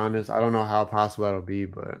to be honest, I don't know how possible that'll be,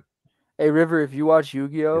 but Hey River, if you watch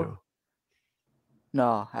Yu-Gi-Oh, you know.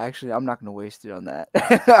 no, actually, I'm not gonna waste it on that.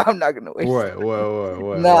 I'm not gonna waste it.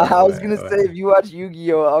 What? Nah, I was gonna say if you watch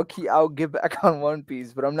Yu-Gi-Oh, I'll get back on One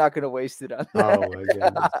Piece, but I'm not gonna waste it on that. Oh my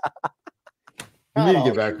goodness. You need to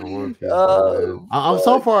get back on One Piece. Oh, Man. I'm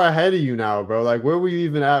so far ahead of you now, bro. Like, where were you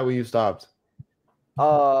even at when you stopped?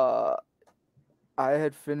 I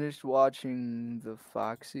had finished watching the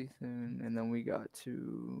Foxy thing, and then we got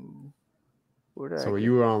to where did I So get?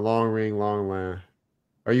 you were on Long Ring, Long Land,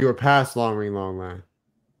 or you were past Long Ring, Long Land.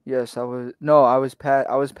 Yes, I was. No, I was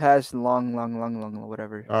past long,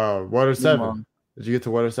 whatever. Water 7. Long. Did you get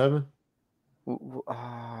to Water 7?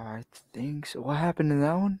 I think so. What happened in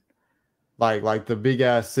that one? Like the big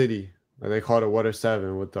ass city. Like they called it Water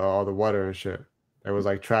 7 with all the water and shit. They was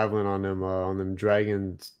like traveling on them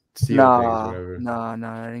dragon seal things, whatever. Nah,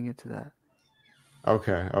 I didn't get to that.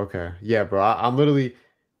 Okay. Yeah, bro. I'm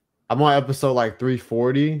on episode like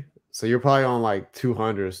 340, so you're probably on like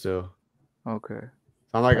 200 still. Okay. So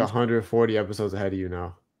I'm like 140 episodes ahead of you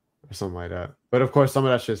now, or something like that. But of course, some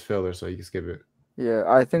of that shit's filler, so you can skip it. Yeah,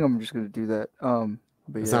 I think I'm just gonna do that.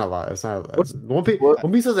 But It's yeah. not a lot. It's not. One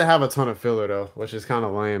Piece doesn't have a ton of filler though, which is kind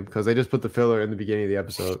of lame because they just put the filler in the beginning of the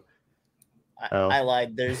episode. I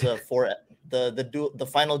lied. There's a 4. The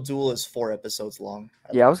final duel is 4 episodes long.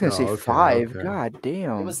 Yeah, I was gonna say okay, 5. okay. God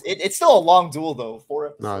damn. It's still a long duel though. 4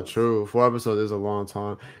 episodes. Not true. 4 episodes is a long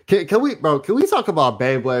time. Can we talk about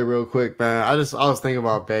Beyblade real quick, man? I was thinking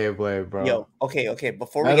about Beyblade, bro. Yo, okay.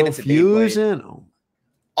 Before Metal we get into Fusion. Beyblade,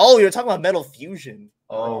 oh, you're talking about Metal Fusion.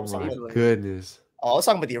 Oh my Beyblade. goodness. Oh, I was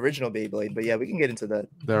talking about the original Beyblade, but yeah, we can get into that.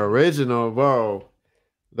 The original, bro.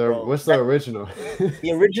 What's the original?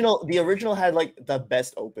 The original had like the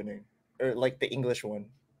best opening, or like the English one.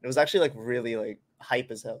 It was actually like really like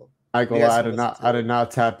hype as hell. I did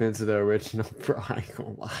not tap into the original, bro. I ain't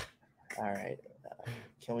gonna lie. All right,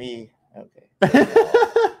 can we? Okay.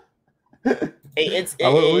 Hey,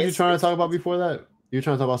 what were you trying to talk about before that? You were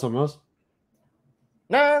trying to talk about something else?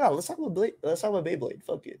 No. Let's talk about Beyblade.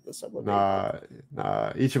 Fuck it. Let's talk about Beyblade.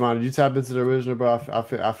 Nah. Ichiman, did you tap into the original, bro?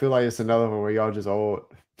 I feel like it's another one where y'all just old.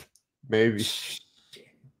 Maybe.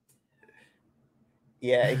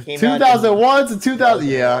 Yeah, it came 2001 to 2000.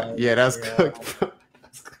 Yeah, that's cooked.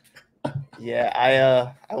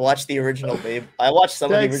 Yeah, I watched the original I watched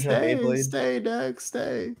some of the original Beyblade. Stay, Dex,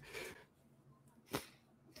 stay.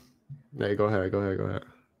 Hey, go ahead.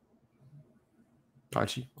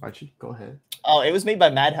 Archie, go ahead. Oh, it was made by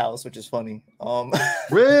Madhouse, which is funny.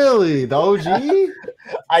 Really? The OG?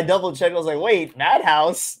 I double checked. I was like, wait,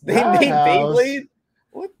 Madhouse? They made Beyblade?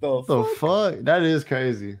 What the fuck? That is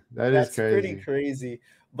crazy. That's crazy. Pretty crazy.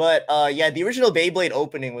 But yeah, the original Beyblade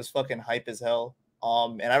opening was fucking hype as hell.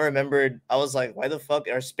 And I remembered, I was like, why the fuck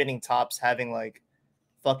are spinning tops having like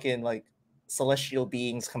fucking like celestial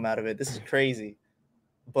beings come out of it? This is crazy.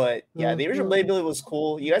 But yeah, the original Beyblade was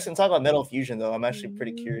cool. You guys can talk about Metal Fusion though. I'm actually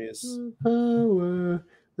pretty curious. Beyblade.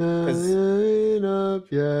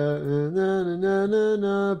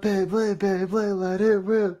 Let it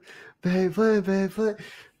rip. Beyblade.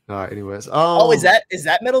 All right, anyways. Is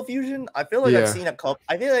that Metal Fusion? I feel like I've seen a couple.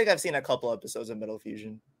 I feel like I've seen a couple episodes of Metal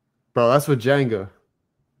Fusion. Bro, that's with Jenga.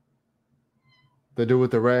 The dude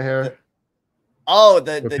with the red hair.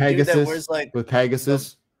 The dude that wears like with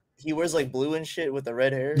Pegasus. He wears like blue and shit with the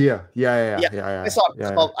red hair. Yeah.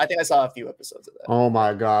 I think I saw a few episodes of that. Oh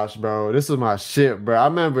my gosh, bro. This was my shit, bro. I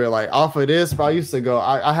remember like off of this, bro. I used to go,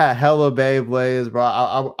 I had hella Beyblades, bro.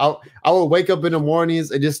 I would wake up in the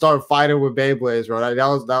mornings and just start fighting with Beyblades, bro.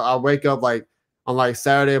 I wake up like on like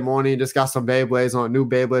Saturday morning, just got some new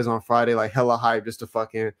Beyblades on Friday, like hella hype just to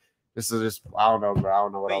fucking. This is just, I don't know, bro. I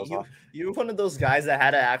don't know what I was on. You were one of those guys that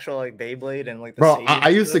had an actual like Beyblade and like the bro. I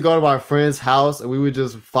used to go to my friend's house and we would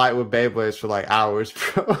just fight with Beyblades for like hours,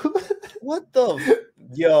 bro. What the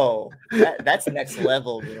that's next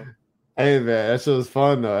level, bro. Hey man, that shit was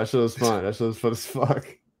fun though. That shit was fun as fuck.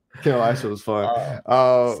 That shit was fun.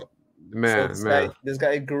 Man. This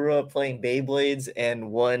guy grew up playing Beyblades and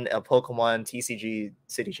won a Pokemon TCG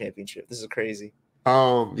City Championship. This is crazy.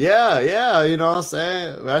 Yeah, you know what I'm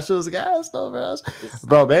saying? That shit was gas though, bro. It's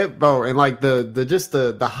Bro, and like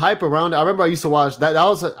the hype around it. I remember I used to watch that.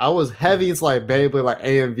 I was heavy into like Beyblade, like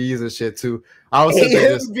AMVs and shit too. I would sit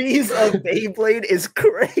there just AMVs of Beyblade is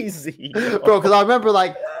crazy, yo. bro, because I remember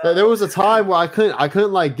like there was a time where I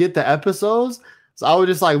couldn't like get the episodes. So I would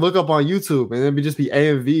just like look up on YouTube and then just be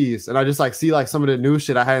AMVs, and I just like see like some of the new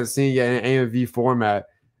shit I hadn't seen yet in AMV format.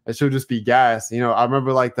 It should just be gas. You know, I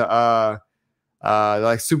remember like the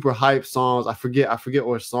like super hype songs. I forget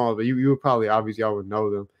what songs, but you would probably obviously y'all would know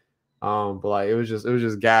them. But like it was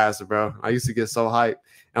just gas, bro. I used to get so hyped.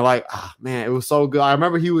 And like, man, it was so good. I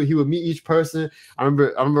remember he would meet each person. I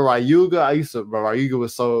remember Ryuga. Ryuga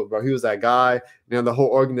was so, bro, he was that guy. And then the whole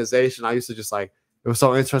organization, I used to just like, it was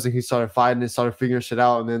so interesting. He started fighting and started figuring shit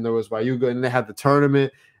out. And then there was Ryuga, and they had the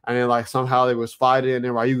tournament. And then like somehow they was fighting, and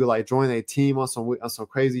then Ryuga like joined a team on some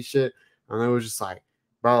crazy shit. And it was just like,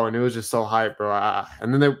 bro, and it was just so hype, bro.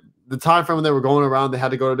 And then the time frame when they were going around, they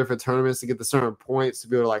had to go to different tournaments to get the certain points to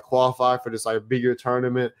be able to like qualify for this like bigger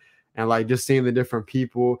tournament. And like just seeing the different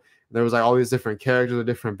people, there was like all these different characters with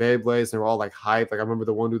different Beyblades. They were all like hype. Like I remember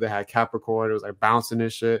the one dude that had Capricorn. It was like bouncing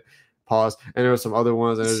and shit. Pause. And there were some other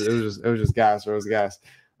ones, and it was just gas. It was gas.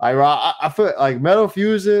 Like bro, I feel like Metal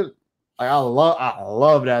Fusion. Like I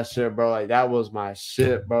love that shit, bro. Like that was my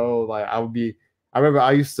shit, bro. Like I remember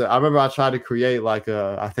I tried to create like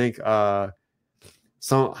I think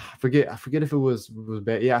some I forget if it was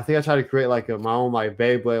yeah, I think I tried to create like my own like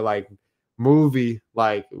Beyblade like movie,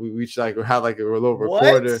 like we like had like a little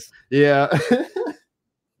recorder. Yeah.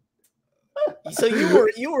 So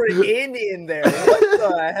you were in there. What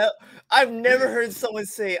the hell? I've never heard someone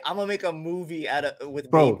say I'm gonna make a movie with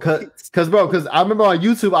bro, because I remember on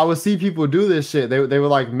YouTube I would see people do this shit. They would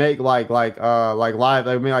like make like live,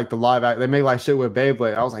 they made like the live act, they make like shit with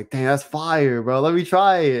Beyblade. I was like, dang, that's fire, bro. Let me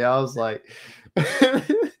try it. I was like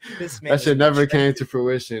that shit never came to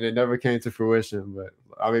fruition. It never came to fruition, but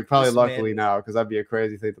I mean, probably luckily now, because that'd be a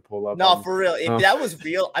crazy thing to pull up. No, for real. If that was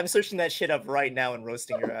real, I'm searching that shit up right now and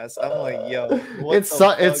roasting your ass. I'm like, yo, it's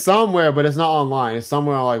somewhere, but it's not online. It's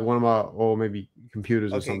somewhere on like one of my maybe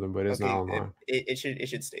computers or something, but it's not online. It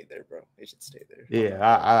should stay there, bro. It should stay there. Yeah,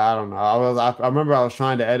 I don't know. I remember I was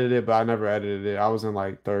trying to edit it, but I never edited it. I was in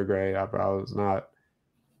like third grade. I was not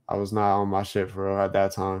on my shit for real at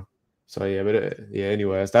that time. So yeah, but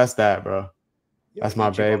anyways, that's that, bro. That's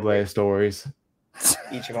my Beyblade stories.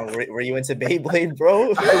 Ichiban, were you into Beyblade,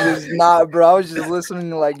 bro? I was not, bro. I was just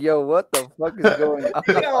listening like, yo, what the fuck is going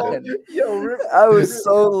on? Yo, I was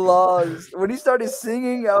so lost. When he started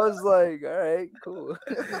singing, I was like, all right, cool.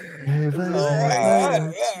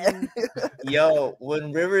 Yo,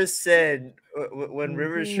 when Rivers straight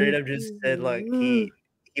up just said like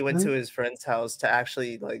he went to his friend's house to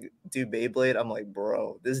actually like do Beyblade, I'm like,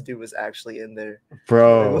 bro, this dude was actually in there.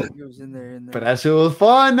 Bro, he was in there. But that shit was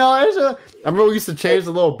fun. No, I remember we used to change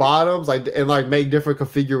the little bottoms, like, and like make different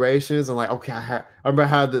configurations. And like, okay, I remember I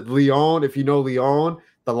had the Leon, if you know Leon,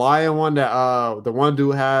 the lion one that the one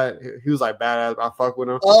dude had. He was like badass. I fuck with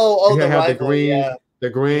him. Oh, he the had rival, the green. Yeah. The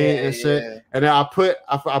green and shit, and then I put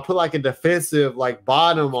like a defensive like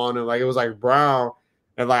bottom on him, like it was like brown.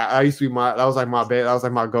 And like I used to be that was like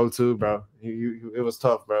my go-to, bro. It was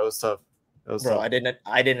tough, bro. It was tough. Bro, tough. I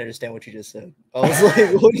didn't understand what you just said. I was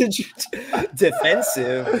like, what did you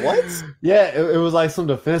defensive? What? Yeah, it was like some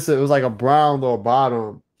defensive. It was like a brown little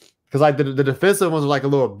bottom. Because like the defensive ones were like a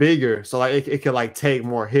little bigger. So like it could like take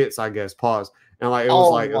more hits, I guess. Pause. And like it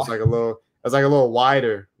was like a little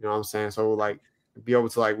wider, you know what I'm saying? So it would like be able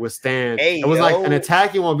to like withstand. It was like an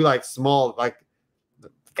attacking one would be like small, like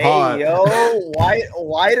Hey yo,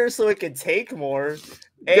 wider so it could take more.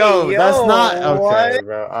 Hey, that's not okay, what?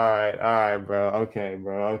 Bro. All right, bro. Okay,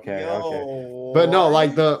 bro. Okay, okay. But no,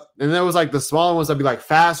 like and there was like the smaller ones that'd be like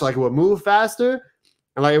faster, like it would move faster,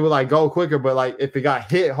 and like it would like go quicker. But like if it got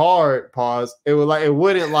hit hard, pause, it would like it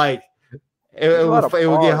wouldn't like it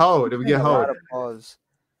would get hold. It would get hold.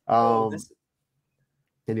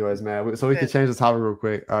 Anyways, man, so we can change the topic real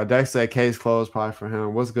quick. Dex said case closed, probably for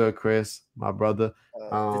him. What's good, Chris, my brother?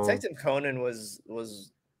 Detective Conan was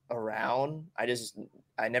around.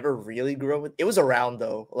 I never really grew up with it. Was around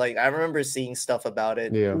though. Like I remember seeing stuff about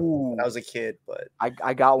it when I was a kid. But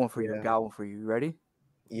I got one for you. I got one for you. You ready?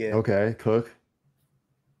 Yeah. Okay, cook.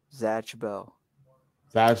 Zatch Bell.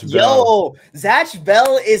 Yo, Zatch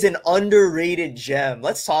Bell is an underrated gem.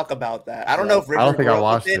 Let's talk about that. I don't know if River I don't think I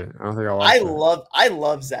watched it. I don't think I watched it. I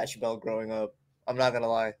love Zatch Bell growing up. I'm not gonna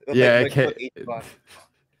lie. Yeah,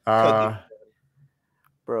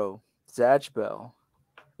 bro, Zatch Bell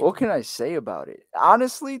What can I say about it?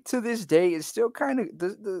 Honestly, to this day, it's still kind of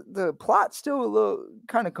the plot still a little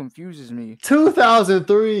kind of confuses me.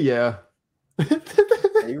 2003, yeah.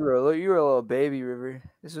 You were a little baby, River.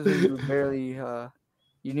 This was when you were barely you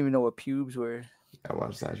didn't even know what pubes were. I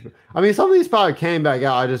watched that. I mean, some of these probably came back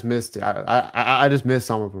out. I just missed it. I just missed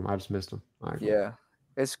some of them. I just missed them. Yeah,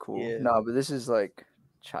 it's cool. Yeah. No, but this is like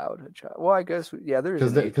childhood. Well, I guess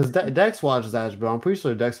there's because Dex watches that, but I'm pretty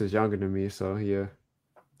sure Dex is younger than me. So yeah,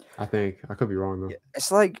 I think I could be wrong though. Yeah.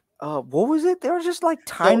 It's like what was it? They were just like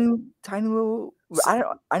tiny little.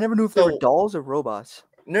 I never knew if they were dolls or robots.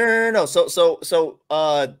 No. So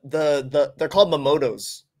they're called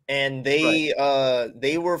Mamotos, and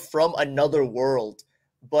they were from another world,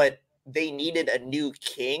 but they needed a new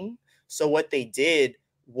king. So what they did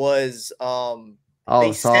was sorry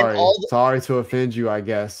to offend you, I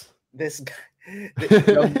guess. This guy,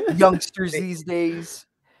 youngsters these days.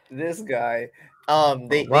 This guy,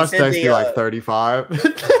 they said Dex be like 35.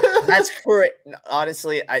 That's for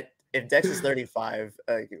honestly, if Dex is 35,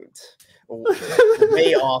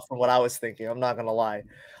 way off from what I was thinking. I'm not gonna lie.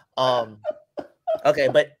 Okay,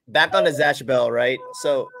 but back on to Zatch Bell, right?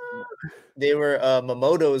 So they were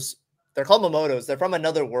Mamotos. They're called Mamotos. They're from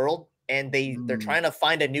another world, and they're trying to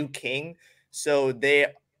find a new king. So they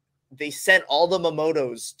sent all the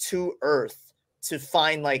Mamotos to Earth to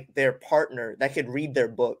find like their partner that could read their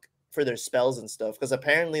book for their spells and stuff. Because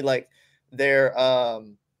apparently, like their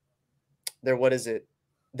what is it?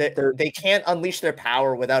 They can't unleash their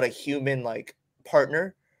power without a human like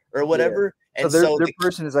partner or whatever. Yeah. And so their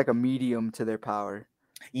person is like a medium to their power.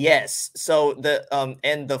 Yes. So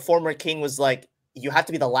and the former king was like, you have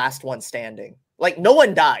to be the last one standing. Like no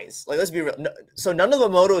one dies. Like let's be real. No, so none of the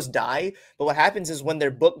Mamotos die. But what happens is when their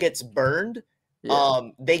book gets burned,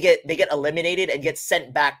 they get eliminated and get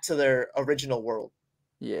sent back to their original world.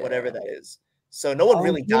 Yeah. Whatever that is. So no one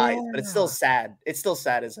really dies, but it's still sad. It's still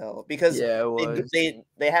sad as hell because they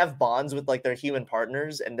have bonds with like their human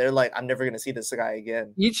partners, and they're like, I'm never gonna see this guy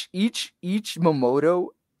again. Each Mamoto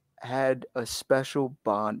had a special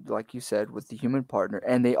bond, like you said, with the human partner,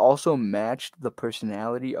 and they also matched the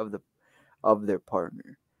personality of their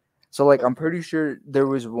partner. So like I'm pretty sure there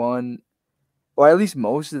was one, or at least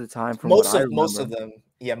most of the time from most of them.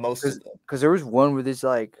 Yeah, most of them. Because there was one with this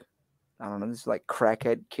like, I don't know, this like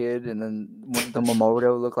crackhead kid, and then the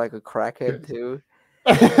Mamoto looked like a crackhead too.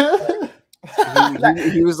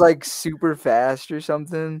 he was like super fast or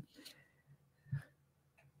something.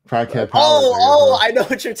 Crackhead. I know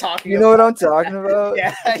what you're talking about. You know what I'm talking about?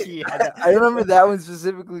 Yeah. I remember that one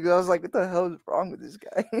specifically because I was like, what the hell is wrong with this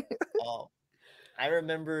guy? I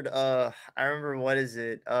remembered what is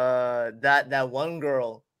it? That one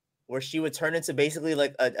girl where she would turn into basically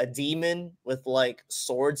like a demon with like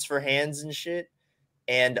swords for hands and shit.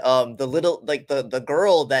 And the little like the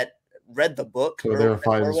girl that read the book so they were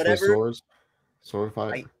fighting or whatever. Swords? Sword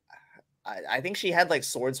fight. I think she had like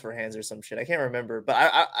swords for hands or some shit. I can't remember, but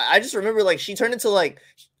I just remember like she turned into like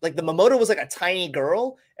the Mamoto was like a tiny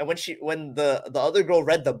girl, and when the other girl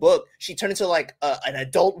read the book, she turned into like an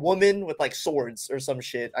adult woman with like swords or some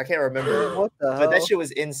shit. I can't remember. What the hell? But that shit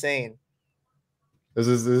was insane.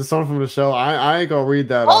 Is this something from the show? I ain't gonna read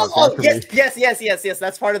that. Yes.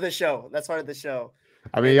 That's part of the show. That's part of the show.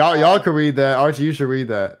 I mean, y'all could read that. Archie, you should read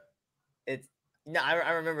that.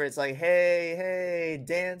 I remember it's like, hey,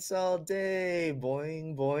 dance all day,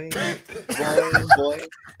 boing, boing, boing, boing.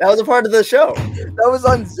 That was a part of the show. That was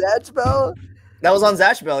on Zatch Bell? That was on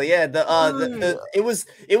Zatch Bell, yeah. It was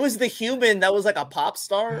the human that was like a pop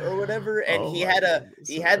star or whatever, and he had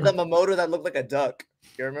the Mamoto that looked like a duck.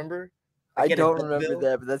 You remember? I don't remember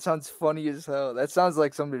that, but that sounds funny as hell. That sounds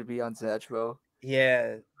like something to be on Zatch Bell.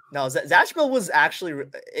 Yeah. No, Zatch Bell was actually.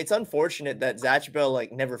 It's unfortunate that Zatch Bell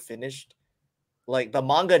like never finished. Like the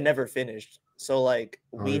manga never finished, so like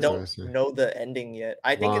we don't know the ending yet.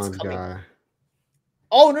 I think it's coming.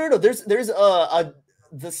 Oh no! There's the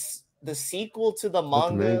sequel to the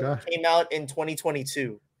manga came out in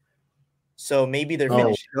 2022, so maybe they're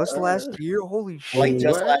finished just last year. Holy shit! Like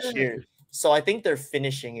just last year. So I think they're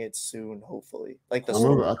finishing it soon. Hopefully, like the.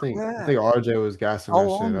 I think RJ was gassing. How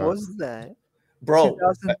long was that, bro?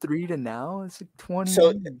 2003 to now, it's like 20.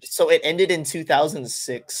 So it ended in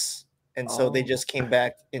 2006. And so they just came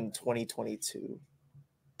back in 2022.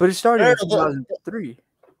 But it started in 2003.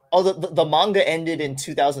 The manga ended in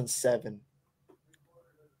 2007.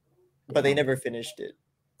 But they never finished it.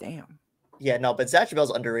 Damn. Yeah, no, but Zatch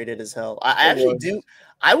Bell's underrated as hell. I actually do.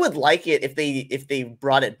 I would like it if they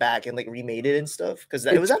brought it back and like remade it and stuff, because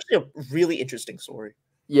it was actually a really interesting story.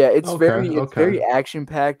 Yeah, it's very action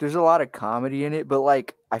packed. There's a lot of comedy in it, but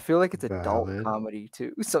like I feel like it's adult comedy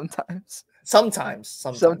too sometimes. Sometimes.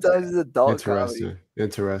 Sometimes it's adult comedy.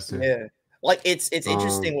 Interesting. Yeah. Like it's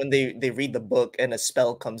interesting when they read the book and a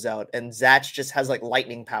spell comes out and Zatch just has like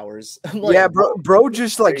lightning powers. I'm like, Yeah, bro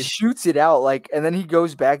just like crazy. shoots it out, like, and then he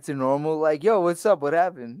goes back to normal, like, yo, what's up? What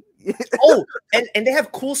happened? Oh, and they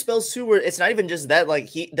have cool spells too, where it's not even just that. Like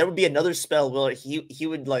there would be another spell where he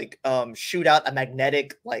would like shoot out a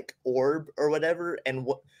magnetic like orb or whatever, and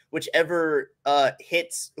whichever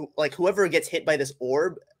hits, like whoever gets hit by this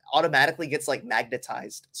orb automatically gets like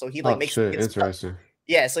magnetized. So he like makes him get interesting.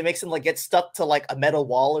 Yeah, so it makes him like get stuck to like a metal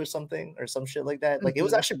wall or something or some shit like that. Like it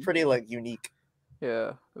was actually pretty like unique.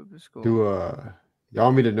 Yeah, it was cool. Do y'all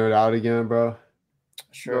want me to nerd out again, bro?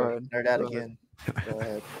 Sure, nerd out again. Go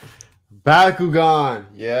ahead. Bakugan,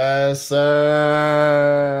 yes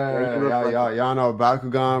sir. Y'all know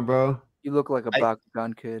Bakugan, bro. You look like a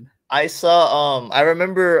Bakugan kid. I saw. I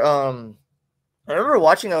remember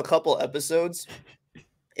watching a couple episodes.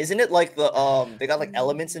 Isn't it like they got like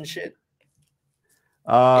elements and shit?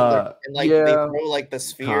 And like they throw like the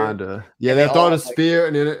sphere. Kinda. Yeah, they throw the sphere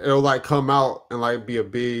and then it'll like come out and like be a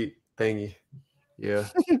big thingy. Yeah.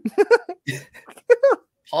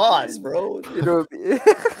 Pause, bro.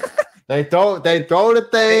 They throw the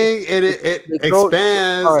thing and it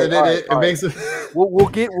expands and then it makes it. We'll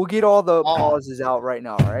get all the pauses out right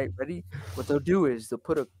now. All right, ready? What they'll do is they'll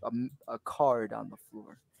put a card on the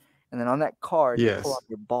floor, and then on that card they pull out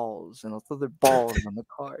their balls and they'll throw their balls on the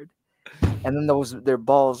card, and then their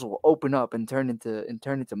balls will open up and turn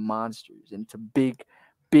into monsters, into big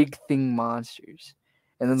thing monsters,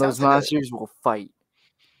 and then those monsters will fight.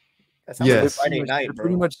 That sounds like Friday night, bro.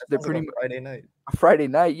 They're pretty much Friday night. Friday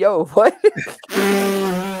night, yo, what?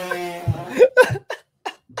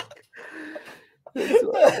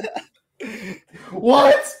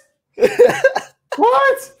 What?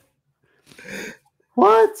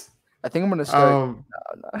 What? I think I'm gonna start.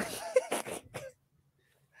 No.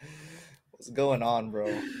 What's going on,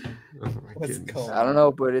 bro? What's going on? I don't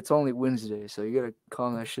know, but it's only Wednesday, so you gotta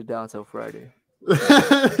calm that shit down till Friday. Bro,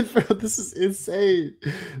 this is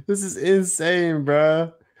insane,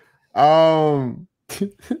 bro. Oh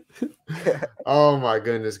my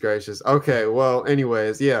goodness gracious. Okay, well,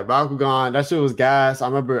 anyways, yeah, Bakugan, that shit was gas. I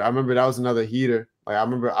remember that was another heater. Like I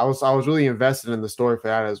was really invested in the story for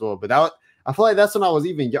that as well. But I feel like that's when I was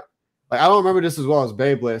even young. Like I don't remember this as well as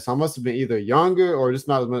Beyblade, so I must have been either younger or just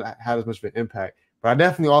not had as much of an impact. But I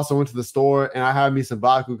definitely also went to the store and I had me some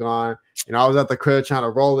Bakugan. And I was at the crib trying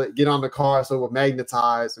to roll it, get on the car so it would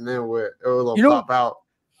magnetize, and then it will pop out.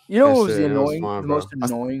 You know what was the most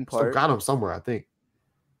annoying part? I got them somewhere, I think.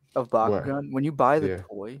 Of Bakugan, when you buy the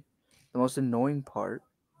toy, the most annoying part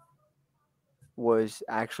was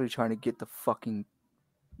actually trying to get the fucking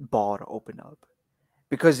ball to open up,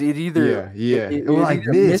 because it either it was like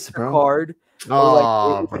missed the card.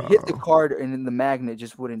 Or like it hit the card and then the magnet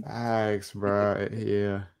just wouldn't. Thanks, bro.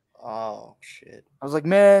 Yeah. Oh shit! I was like,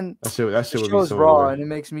 man, that shit would be so raw, weird. and it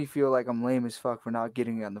makes me feel like I'm lame as fuck for not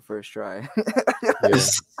getting it on the first try.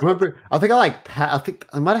 Remember, I think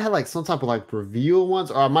I might have had like some type of like reveal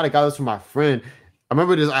ones, or I might have got this from my friend. I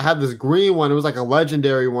remember this. I had this green one. It was like a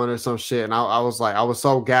legendary one or some shit, and I was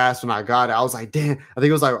so gassed when I got it. I was like, damn! I think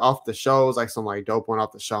it was like off the show. It was like some like dope one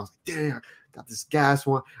off the show. I was like, damn! Got this gas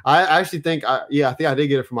one. I actually think I think I did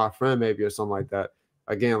get it from my friend maybe or something like that.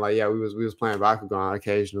 Again, like we was playing Bakugan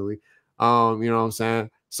occasionally. You know what I'm saying?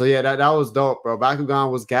 So yeah, that was dope, bro.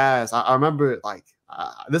 Bakugan was gas. I remember like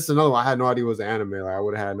this is another one I had no idea was an anime. Like I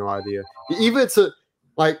would have had no idea. Even to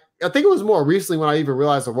like I think it was more recently when I even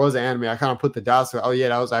realized it was an anime. I kind of put the dots. Oh yeah,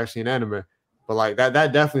 that was actually an anime. But like that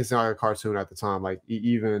definitely seemed like a cartoon at the time. Like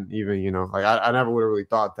even you know, like I never would have really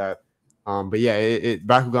thought that. But yeah,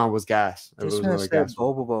 Bakugan was gas. It was really gas.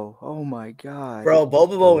 Bobobo. Oh my god, bro,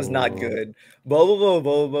 Bobobo was not good.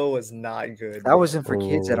 Bobobo was not good. That wasn't for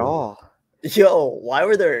kids at all. Yo, why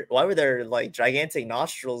were there like gigantic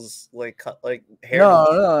nostrils like hair?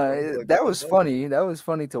 No, that was funny. That was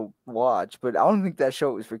funny to watch, but I don't think that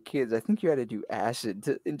show was for kids. I think you had to do acid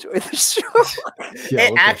to enjoy the show.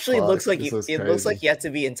 It actually looks like looks like you have to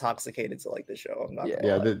be intoxicated to like the show. I'm not.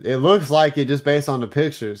 Yeah, it looks like it just based on the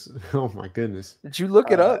pictures. Oh my goodness! Did you look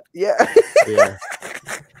it up? Yeah. Yeah.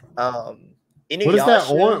 Inuyasha, what is that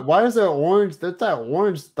orange? Why is there orange? That's that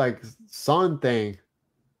orange like sun thing.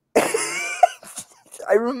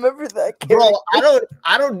 I remember that character.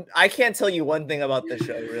 Bro, I can't tell you one thing about the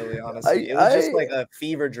show, really, honestly. It was just like a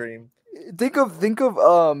fever dream. Think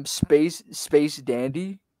of Space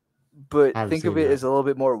Dandy, but think of it as a little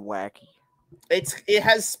bit more wacky. It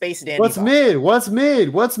has Space Dandy. What's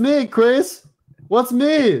mid, Chris? What's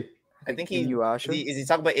mid? I think Inuyasha. Is he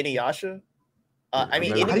talking about Inuyasha? I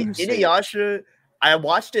mean, Inuyasha. I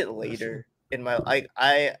watched it later. in my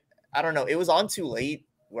I don't know. It was on too late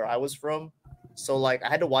where I was from, so like I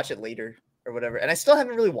had to watch it later or whatever. And I still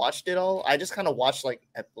haven't really watched it all. I just kind of watched like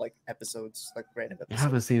episodes, like random I episodes.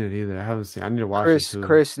 haven't seen it either. I need to watch it too.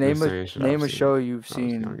 Chris, You're name saying a show you've when I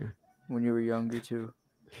was seen younger. when you were younger too.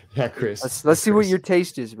 Yeah, Chris. Let's see what Chris. your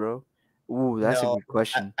taste is, bro. Ooh, that's No, a good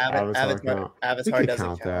question. Avatar We could doesn't count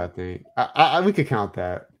count. that. I think. I we could count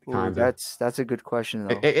that. Ooh, Kind of. that's a good question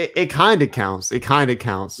though. It kind of counts. It kind of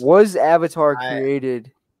counts. Was Avatar I-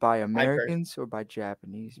 created by Americans or by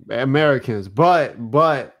Japanese? Americans, but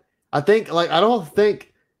I think like I don't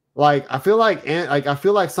think like I feel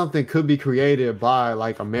like something could be created by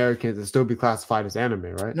like Americans and still be classified as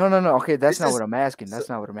anime, right? No. Okay, that's This not is- what I'm asking. That's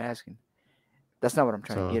not what I'm asking. That's not what I'm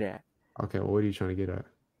trying So- to get at. Okay, well, what are you trying to get at?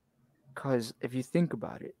 Because if you think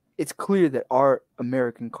about it, it's clear that our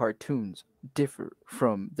American cartoons differ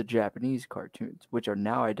from the Japanese cartoons, which are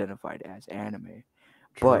now identified as anime.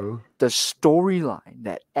 But True. the storyline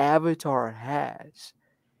that Avatar has,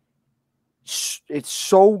 it's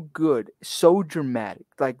so good, so dramatic.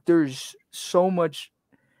 Like there's so much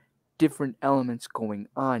different elements going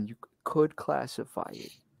on. You could classify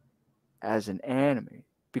it as an anime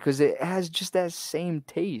because it has just that same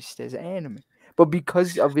taste as anime. But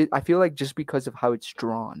because of it, I feel like just because of how it's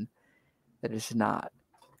drawn, that it's not.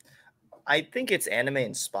 I think it's anime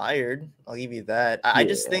inspired. I'll give you that. I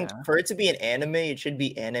just think Yeah. for it to be an anime, it should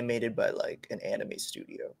be animated by like an anime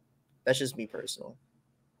studio. That's just me personal.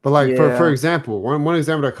 But like for Yeah. example, one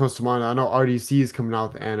example that comes to mind, I know RDC is coming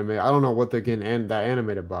out with anime. I don't know what they're getting that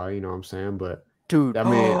animated by. You know what I'm saying? But Dude, I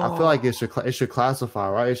mean, I feel like it should classify,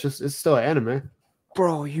 right? It's still anime.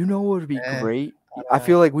 bro, you know what would be Eh, great? I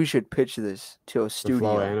feel like we should pitch this to a The flow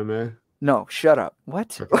studio. anime. No, shut up.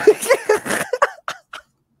 What? Okay.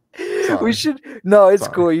 We Sorry. should. No, it's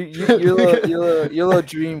Sorry. cool. Your little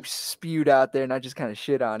dream spewed out there, and I just kind of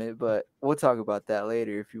shit on it. But we'll talk about that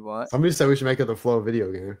later if you want. Somebody said we should make it the flow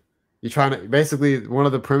video game. You trying to basically one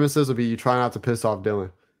of the premises would be you trying not to piss off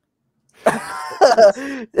Dylan.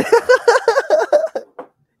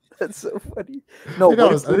 That's so funny. No, I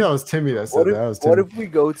think that was Timmy that said what that. if, That was what Timmy. if we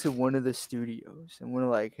go to one of the studios and we're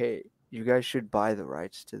like, hey, you guys should buy the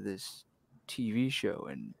rights to this TV show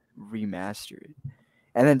and remaster it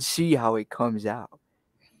and then see how it comes out.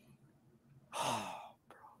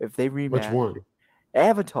 If they remaster Which one?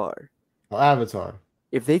 Avatar, Oh, Avatar.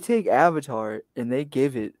 if they take Avatar and they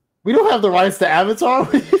give it, We don't have the rights to Avatar.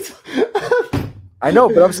 I know,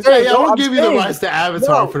 but I'm saying, Hey, no, don't I'm give me the saying- rights to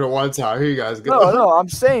Avatar no. for the one time. Here you guys go. No, I'm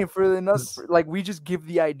saying for the like we just give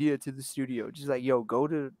the idea to the studio, just like, yo, go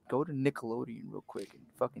to Nickelodeon real quick and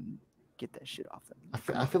fucking get that shit off them.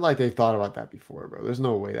 I feel like they thought about that before, bro. There's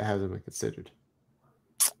no way that hasn't been considered.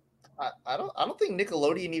 I don't think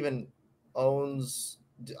Nickelodeon even owns.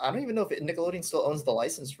 I don't even know if Nickelodeon still owns the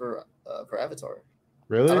license for Avatar.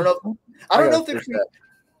 Really? I don't know. I don't know if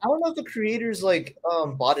gotta the creators like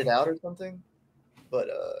bought it out or something. But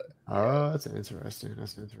Oh, that's interesting.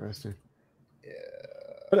 That's interesting. yeah.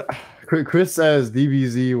 But, Chris says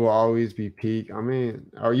DBZ will always be peak. I mean,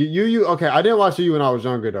 are you okay? I didn't watch you when I was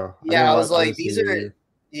younger though. Yeah, I was didn't like, see these you. are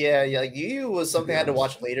yeah. Like Yu was something I had to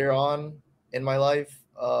watch later on in my life.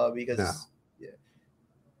 Because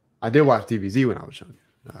I did watch DBZ when I was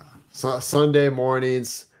young. Sunday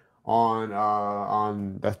mornings on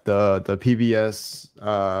the PBS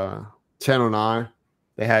channel 9,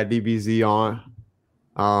 they had DBZ on.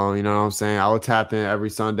 You know what I'm saying? I would tap in every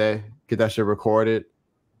Sunday, get that shit recorded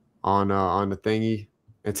on the thingy,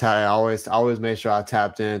 and I always made sure I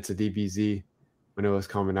tapped into DBZ when it was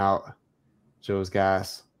coming out. So it was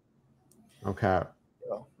gas. Okay.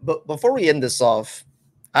 But before we end this off,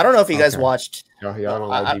 I don't know if you guys Okay. watched. Y'all don't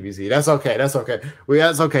like I- DBZ. That's okay. That's okay.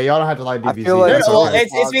 That's okay. Y'all don't have to like I DBZ. feel like That's well, okay.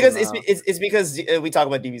 it's because Talking it's because we talk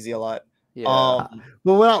about DBZ a lot. Yeah. Well,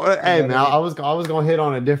 hey You know man, what I I was gonna hit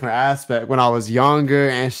on a different aspect when I was younger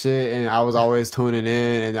and shit, and I was always tuning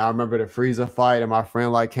in. And I remember the Frieza fight, and my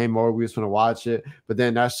friend like came over. We was gonna watch it, but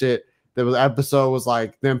then that shit, the episode was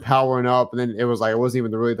like them powering up, and then it was like it wasn't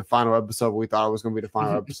even really the final episode. But we thought it was gonna be the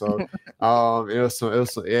final episode. It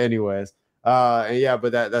was anyways. And yeah,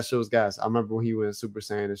 but that shit was gas. I remember when he went Super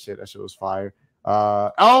Saiyan and shit. That shit was fire.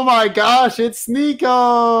 Oh my gosh, it's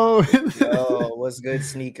Sneeko. Yo, what's good,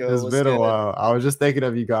 Sneeko? It's What's been a good? while. I was just thinking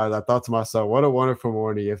of you guys. I thought to myself, what a wonderful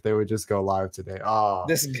morning if they would just go live today. Oh,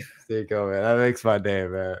 This Sneeko, man. That makes my day,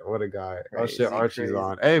 man. What a guy. Oh shit, Crazy, Archie's crazy.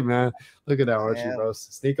 on. Hey man, look at that, Archie, Yeah. bro.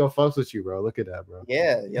 Sneeko fucks with you, bro. Look at that, bro.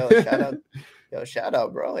 yeah, shout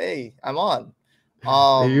out, bro. Hey, I'm on.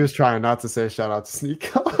 He was trying not to say shout out to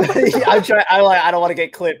Sneeko. I'm trying. I don't want to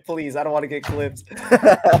get clipped, please. I don't want to get clipped.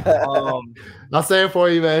 I'll say it for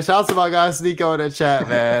you, man. Shout out to my guy Sneeko in the chat,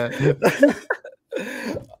 man.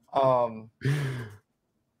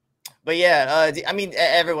 But yeah, I mean,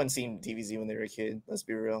 everyone's seen DBZ when they were a kid. Let's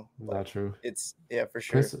be real. Not true. It's for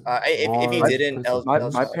sure. Prince If you Mars, didn't,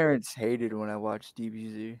 Prince My parents hated when I watched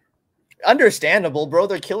DBZ. understandable, bro.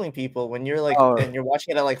 They're killing people when you're like, and you're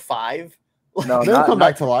watching it at like 5. No, they'll come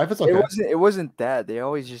back to life. It's okay. It wasn't that. They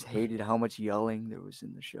always just hated how much yelling there was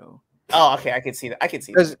in the show. Oh, okay. I could see that.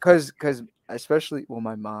 Because especially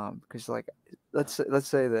my mom. Because like, let's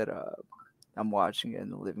say that I'm watching it in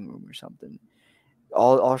the living room or something.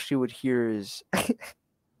 All she would hear is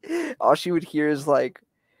like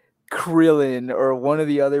Krillin or one of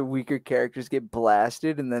the other weaker characters get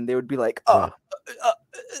blasted, and then they would be like, I'm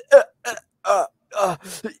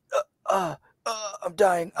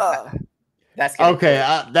dying. That's okay.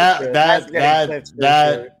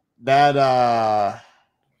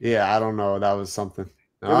 Yeah, I don't know. That was something.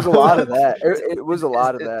 It was a lot of that. It was a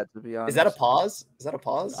lot of that, to be honest. Is that a pause?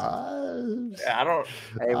 I don't.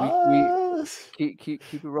 Hey, we keep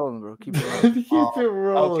it rolling, bro. Keep it rolling. Keep it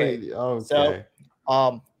rolling. Okay. So,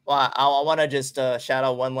 well, I want to just shout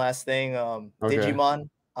out one last thing. Digimon.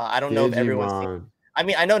 I don't know if everyone's seen. I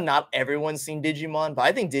mean, I know not everyone's seen Digimon, but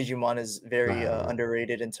I think Digimon is very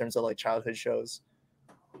underrated in terms of like childhood shows.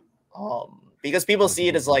 Because people see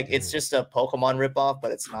it as like it's just a Pokemon ripoff,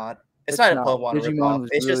 but it's not. It's not a Pokemon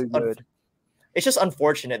ripoff. It's just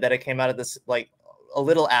unfortunate that it came out of this like a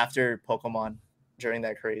little after Pokemon during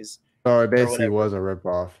that craze. So it basically was a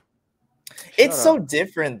ripoff. It's so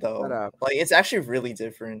different though. Like it's actually really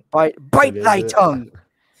different. Bite thy tongue.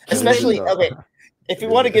 Especially if you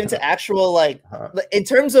want to get into actual like in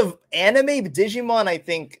terms of anime, Digimon I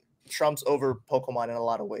think trumps over Pokemon in a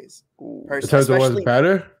lot of ways. In terms of what's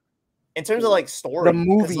better? In terms of like story,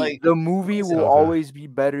 the movie will always be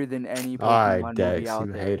better than any Pokemon movie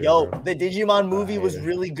out there. The Digimon movie was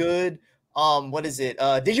really good. What is it?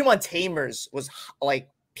 Digimon Tamers was like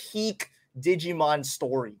peak Digimon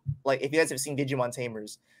story. Like if you guys have seen Digimon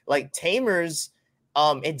Tamers, like Tamers,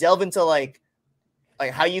 it delved into like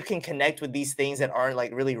how you can connect with these things that aren't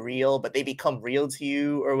like really real, but they become real to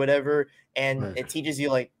you or whatever, and it teaches you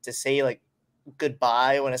like to say like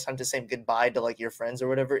goodbye when it's time to say goodbye to like your friends or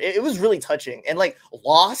whatever. It was really touching, and like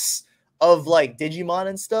loss of like Digimon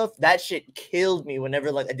and stuff, that shit killed me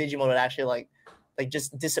whenever like a Digimon would actually like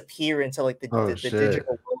just disappear into like the digital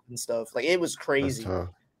world and stuff. Like it was crazy.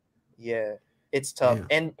 Yeah, it's tough.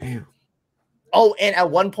 And at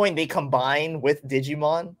one point they combine with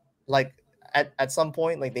Digimon, like at some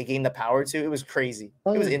point, like they gain the power to. It was crazy.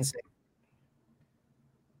 It was insane.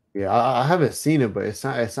 Yeah, I haven't seen it, but it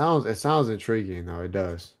sounds intriguing though. It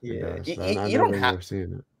does. Yeah, it does. You don't have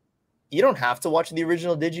seen it. You don't have to watch the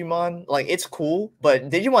original Digimon. Like it's cool, but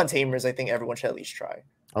Digimon Tamers, I think everyone should at least try.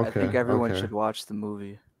 Okay, I think everyone should watch the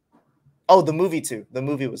movie. Oh, the movie too. The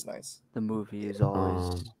movie was nice. The movie is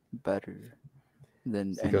always better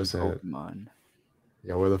than any Pokemon.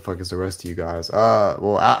 Yeah, where the fuck is the rest of you guys?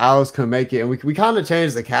 Well, Alex couldn't make it, and we kind of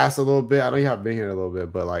changed the cast a little bit. I know you haven't been here a little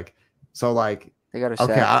bit, but like, so like. They got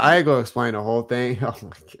okay, I ain't gonna explain the whole thing. Oh my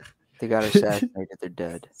god, they got assassinated. They're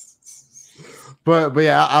dead. But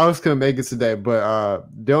yeah, I was gonna make it today. But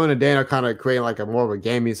Dylan and Dan are kind of creating like a more of a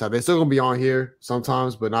gaming side. They're still gonna be on here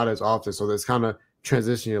sometimes, but not as often. So there's kind of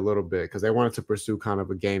transitioning a little bit because they wanted to pursue kind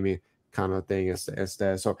of a gaming kind of thing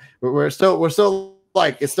instead. So we're still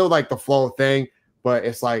like it's still like the flow thing, but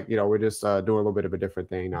it's like we're just doing a little bit of a different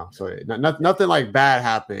thing now. So nothing like bad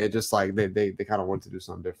happened. It just like they kind of wanted to do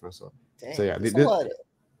something different. So. Dang, so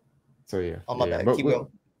yeah, Oh my bad. Keep going.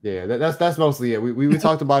 Yeah, that's mostly it. We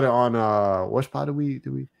talked about it on which pod did we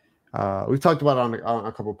we've talked about it on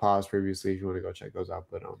a couple pods previously. If you want to go check those out,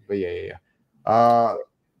 but yeah.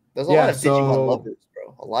 There's a lot of Digimon lovers,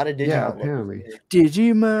 bro. A lot of Digimon. Yeah, apparently.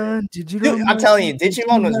 Digimon. Dude, I'm telling you,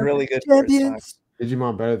 Digimon was really good.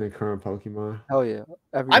 Digimon better than current Pokemon? Hell yeah.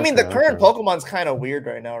 I mean, the current Pokemon's kind of weird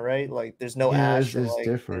right now, right? Like, there's no Ash. It's like,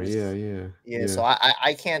 different. Yeah. So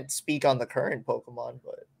I can't speak on the current Pokemon,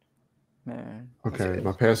 but man. Okay,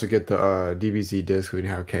 my parents would get the DBZ disc. We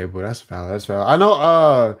didn't have cable. That's valid. I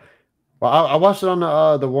know. Well, I watched it on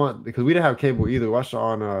the one because we didn't have cable either. We watched it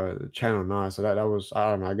on Channel 9. So that was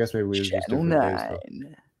I don't know. I guess maybe we was just Channel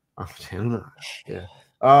 9. Channel 9. Yeah.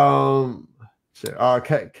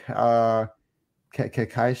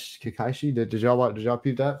 Kakaishi. Did y'all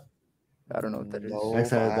peep that? I don't know what that is.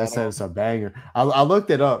 That said it's a banger. I looked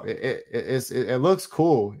it up. It looks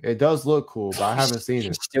cool. It does look cool, but I haven't seen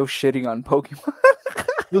it. Still shitting on Pokemon.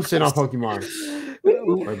 Still shitting on Pokemon.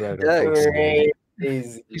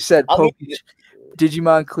 You said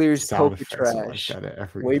Digimon clears Sound Poke effects are like Trash. that at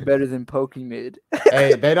every. Way better than Pokemid.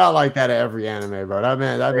 Hey, they don't like that at every anime, bro. That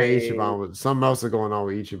man Great. Ichiban was something else is going on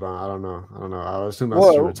with Ichiban. I don't know. I assume that's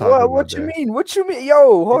what you were talking about. What you mean? What you mean?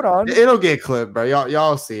 Yo, hold on. It'll get clipped, bro.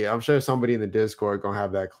 Y'all see it. I'm sure somebody in the Discord gonna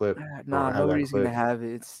have that clip. Nah, nobody's gonna have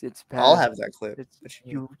it. It's past. I'll have that clip.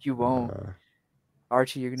 You won't.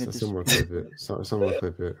 Archie, you're gonna. Someone clip it. Someone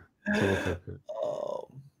clip it. Someone clip it.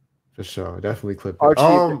 For sure, definitely clip it.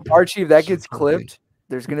 Archie, if that gets clipped,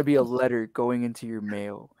 there's gonna be a letter going into your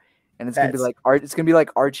mail, and it's gonna be like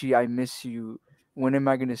Archie, I miss you. When am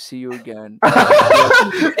I gonna see you again? That's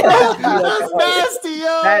nasty,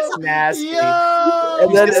 yo. That's nasty. Yo.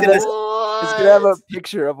 And then it's gonna have a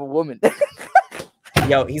picture of a woman.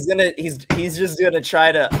 Yo, he's just gonna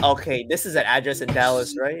try to. Okay, this is an address in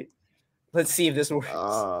Dallas, right? Let's see if this works.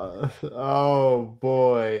 Oh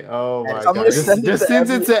boy! Oh my God! Just sends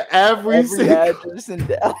it to every address in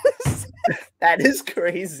Dallas. That is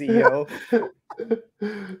crazy, yo.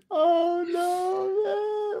 Oh no,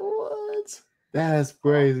 man! What? That's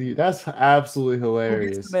crazy. That's absolutely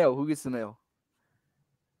hilarious. Who gets the mail?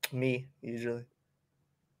 Me, usually.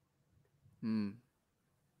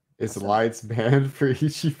 It's lights banned for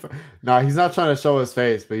Ichiban. Nah, he's not trying to show his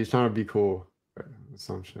face, but he's trying to be cool.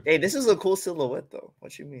 Some shit. Hey, this is a cool silhouette, though.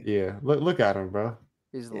 What you mean? Yeah, look at him, bro.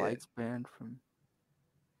 His lights banned from.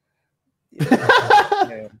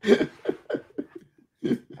 Yeah.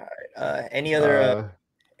 All right. Any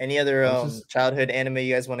other childhood anime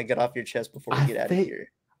you guys want to get off your chest before we get out of here?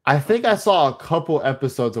 I think I saw a couple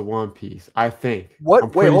episodes of One Piece. I think.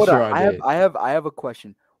 What? Wait, hold on. I have a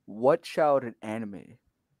question. What childhood anime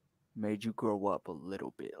made you grow up a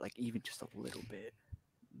little bit, like even just a little bit?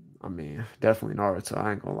 I mean, definitely Naruto.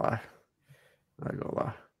 I ain't gonna lie.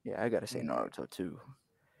 Yeah, I gotta say Naruto too.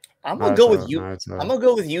 I'm gonna go with you. I'm gonna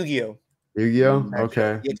go with Yu-Gi-Oh. Yu-Gi-Oh.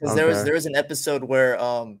 Okay. Yeah, because there was an episode where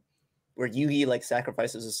Yugi like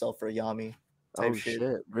sacrifices himself for Yami. Oh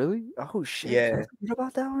shit! Really? Oh shit! Yeah. Can I forget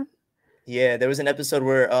about that one? Yeah, there was an episode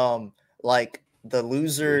where like the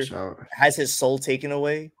loser has his soul taken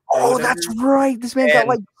away. Oh, that's right. This man got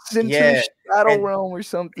like sent to Shadow Realm or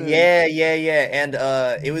something. Yeah. And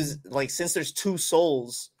it was like, since there's two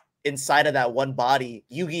souls inside of that one body,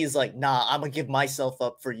 Yugi is like, nah, I'm gonna give myself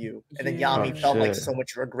up for you. And then Yami felt like so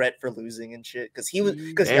much regret for losing and shit. Because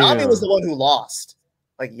Yami was the one who lost.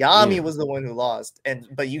 Like Yami was the one who lost.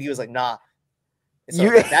 But Yugi was like, nah. So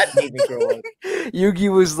that made me grow up.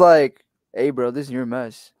 Yugi was like, hey bro, this is your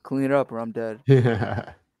mess. Clean it up or I'm dead.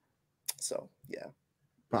 Yeah. So yeah.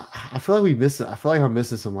 But I feel like I'm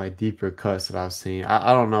missing some like deeper cuts that I've seen.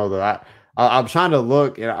 I don't know though. I'm trying to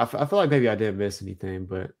look, and I feel like maybe I didn't miss anything,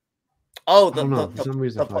 but for some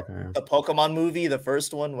reason I feel like I am. The Pokemon movie, the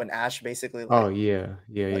first one, when Ash basically got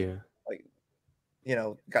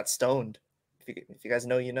stoned. If you guys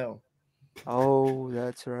know, you know. Oh,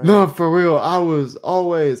 that's right. No, for real. I was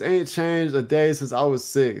always ain't changed a day since I was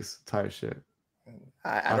 6 type shit.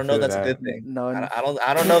 I don't know that's a good thing. No,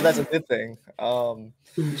 I don't know that's a good thing.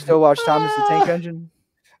 You still watch Thomas the Tank Engine?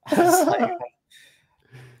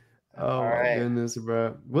 Oh my goodness,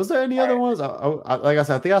 bro. Was there any other ones? Like I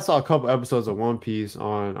said, I think I saw a couple episodes of One Piece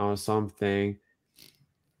on something.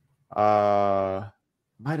 Might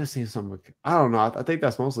have seen some. I don't know. I think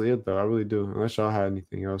that's mostly it though. I really do. Unless y'all had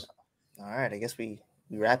anything else. All right, I guess we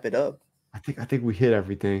wrap it up. I think we hit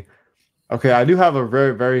everything. Okay, I do have a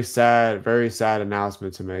very, very sad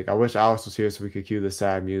announcement to make. I wish Alex was here so we could cue the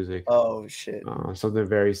sad music. Oh shit! Something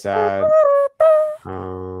very sad.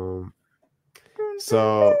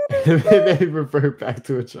 So it made me revert back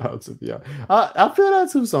to a child. To be honest, I feel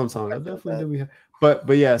that too sometimes. I definitely do. But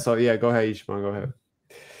yeah. So yeah, go ahead, Ichiban. Go ahead.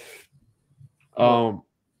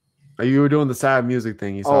 You were doing the sad music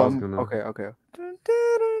thing. You saw I was gonna. Okay.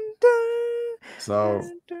 So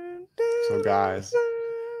guys,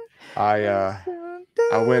 I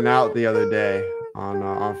went out the other day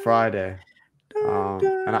on Friday,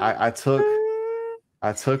 and I took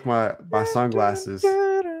my sunglasses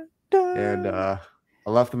and I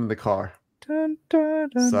left them in the car.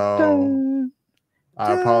 So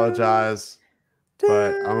I apologize,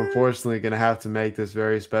 but I'm unfortunately gonna have to make this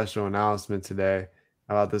very special announcement today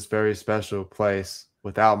about this very special place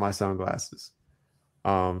without my sunglasses.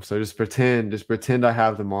 So just pretend I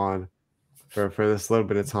have them on for this little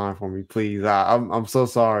bit of time for me, please. I'm so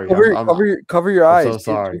sorry. Cover your eyes. I'm so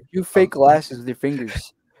sorry. You fake glasses with your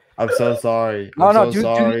fingers. I'm so sorry.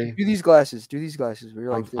 Do these glasses.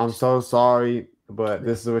 I'm so sorry, but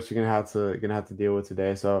this is what you're gonna have to deal with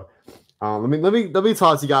today. So, let me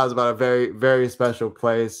talk to you guys about a very, very special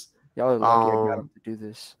place. Y'all are lucky I got them to do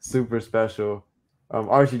this. Super special.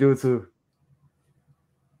 Archie, do it too.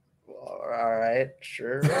 All All right,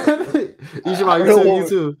 sure. Ichiban, you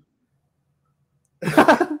too.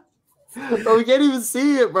 Bro, we can't even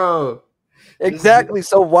see it, bro. Exactly.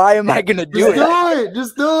 So why am I gonna do Just it? do it.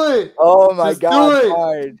 Just do it. Oh my Just do god! it.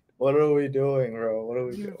 Fine. What are we doing, bro? What are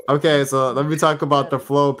we doing? Okay, so let me talk about the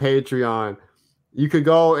Flow Patreon. You could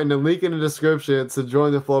go in the link in the description to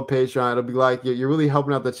join the Flow Patreon. It'll be like you're really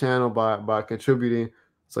helping out the channel by contributing.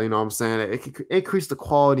 So you know what I'm saying, it can increase the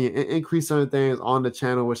quality and increase certain things on the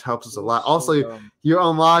channel, which helps us a lot. Also, you're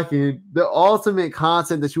unlocking the ultimate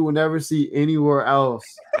content that you will never see anywhere else.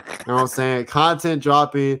 You know what I'm saying? Content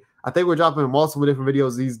dropping. I think we're dropping multiple different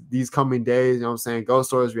videos these coming days. You know what I'm saying? Ghost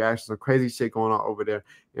stories, reactions, some crazy shit going on over there.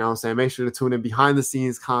 You know what I'm saying? Make sure to tune in behind the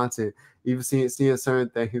scenes content, even seeing certain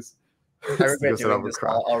things. I regret doing this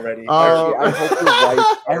already.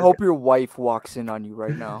 I hope your wife walks in on you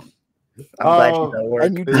right now. I'm glad she's at work.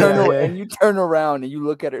 And you turn around and you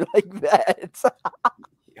look at her like that.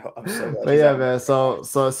 Yo, I'm so glad. But yeah, man. So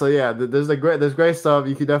yeah, there's great stuff.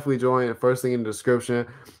 You can definitely join. First link in the description.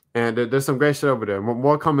 And there's some great shit over there.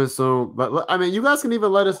 More coming soon. But I mean, you guys can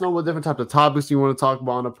even let us know what different types of topics you want to talk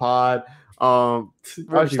about on the pod.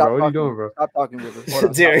 Archie, bro, what are you doing, bro? Stop talking, River.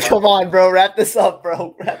 Dude, come on, bro. Wrap this up,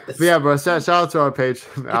 bro. Yeah, bro. Shout out to our page.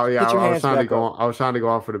 I was trying to go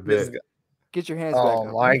on for the bit. Get your hands back up.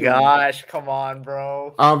 Oh my gosh, come on,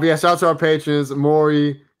 bro. Yeah, shout out to our patrons,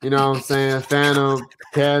 Maury. You know what I'm saying? Phantom,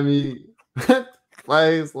 Cammy,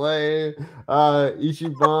 Slay,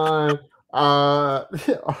 Ichiban.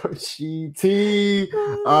 RGT,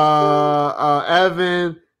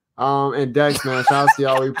 Evan, and Dex, man. Shout out to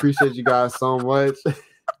y'all. We appreciate you guys so much.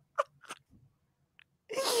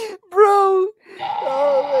 Bro.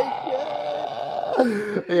 Oh my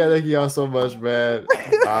god. Yeah, thank you all so much, man.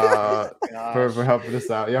 For helping us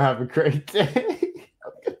out. Y'all have a great day.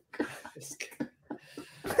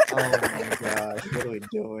 Oh my gosh, what are we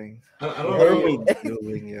doing? What are we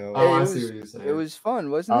doing, yo? I see what you're saying. It was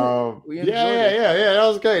fun, wasn't it? Yeah. That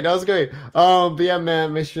was great. But yeah,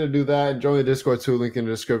 man, make sure to do that. Join the Discord too. Link in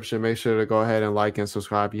the description. Make sure to go ahead and like and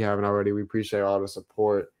subscribe if you haven't already. We appreciate all the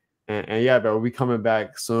support. And yeah, but we'll be coming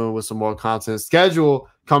back soon with some more content. Schedule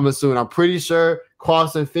coming soon. I'm pretty sure,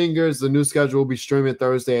 crossing fingers, the new schedule will be streaming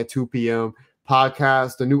Thursday at 2 p.m.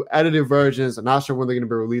 Podcast, the new edited versions. I'm not sure when they're going to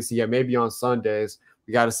be releasing yet. Maybe on Sundays.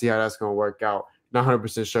 We got to see how that's going to work out. Not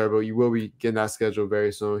 100% sure, but you will be getting that schedule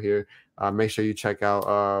very soon here. Make sure you check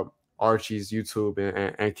out Archie's YouTube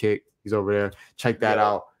and Kick. He's over there. Check that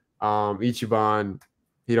out. Ichiban,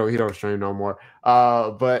 he don't stream no more.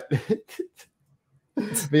 But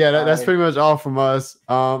yeah, that's pretty much all from us.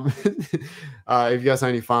 If you guys have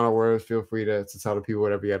any final words, feel free to tell the people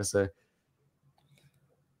whatever you got to say.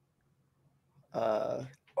 Oh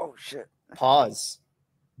shit. Pause.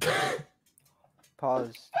 Yeah.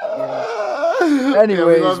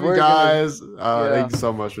 Anyways, we love you guys. Thank you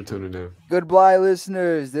so much for tuning in. Goodbye,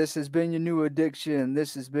 listeners. This has been your new addiction.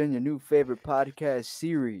 This has been your new favorite podcast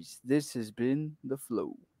series. This has been The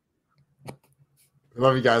Flow.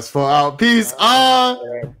 Love you guys. Full out. Peace.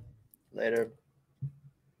 Later.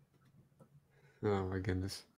 Oh my goodness.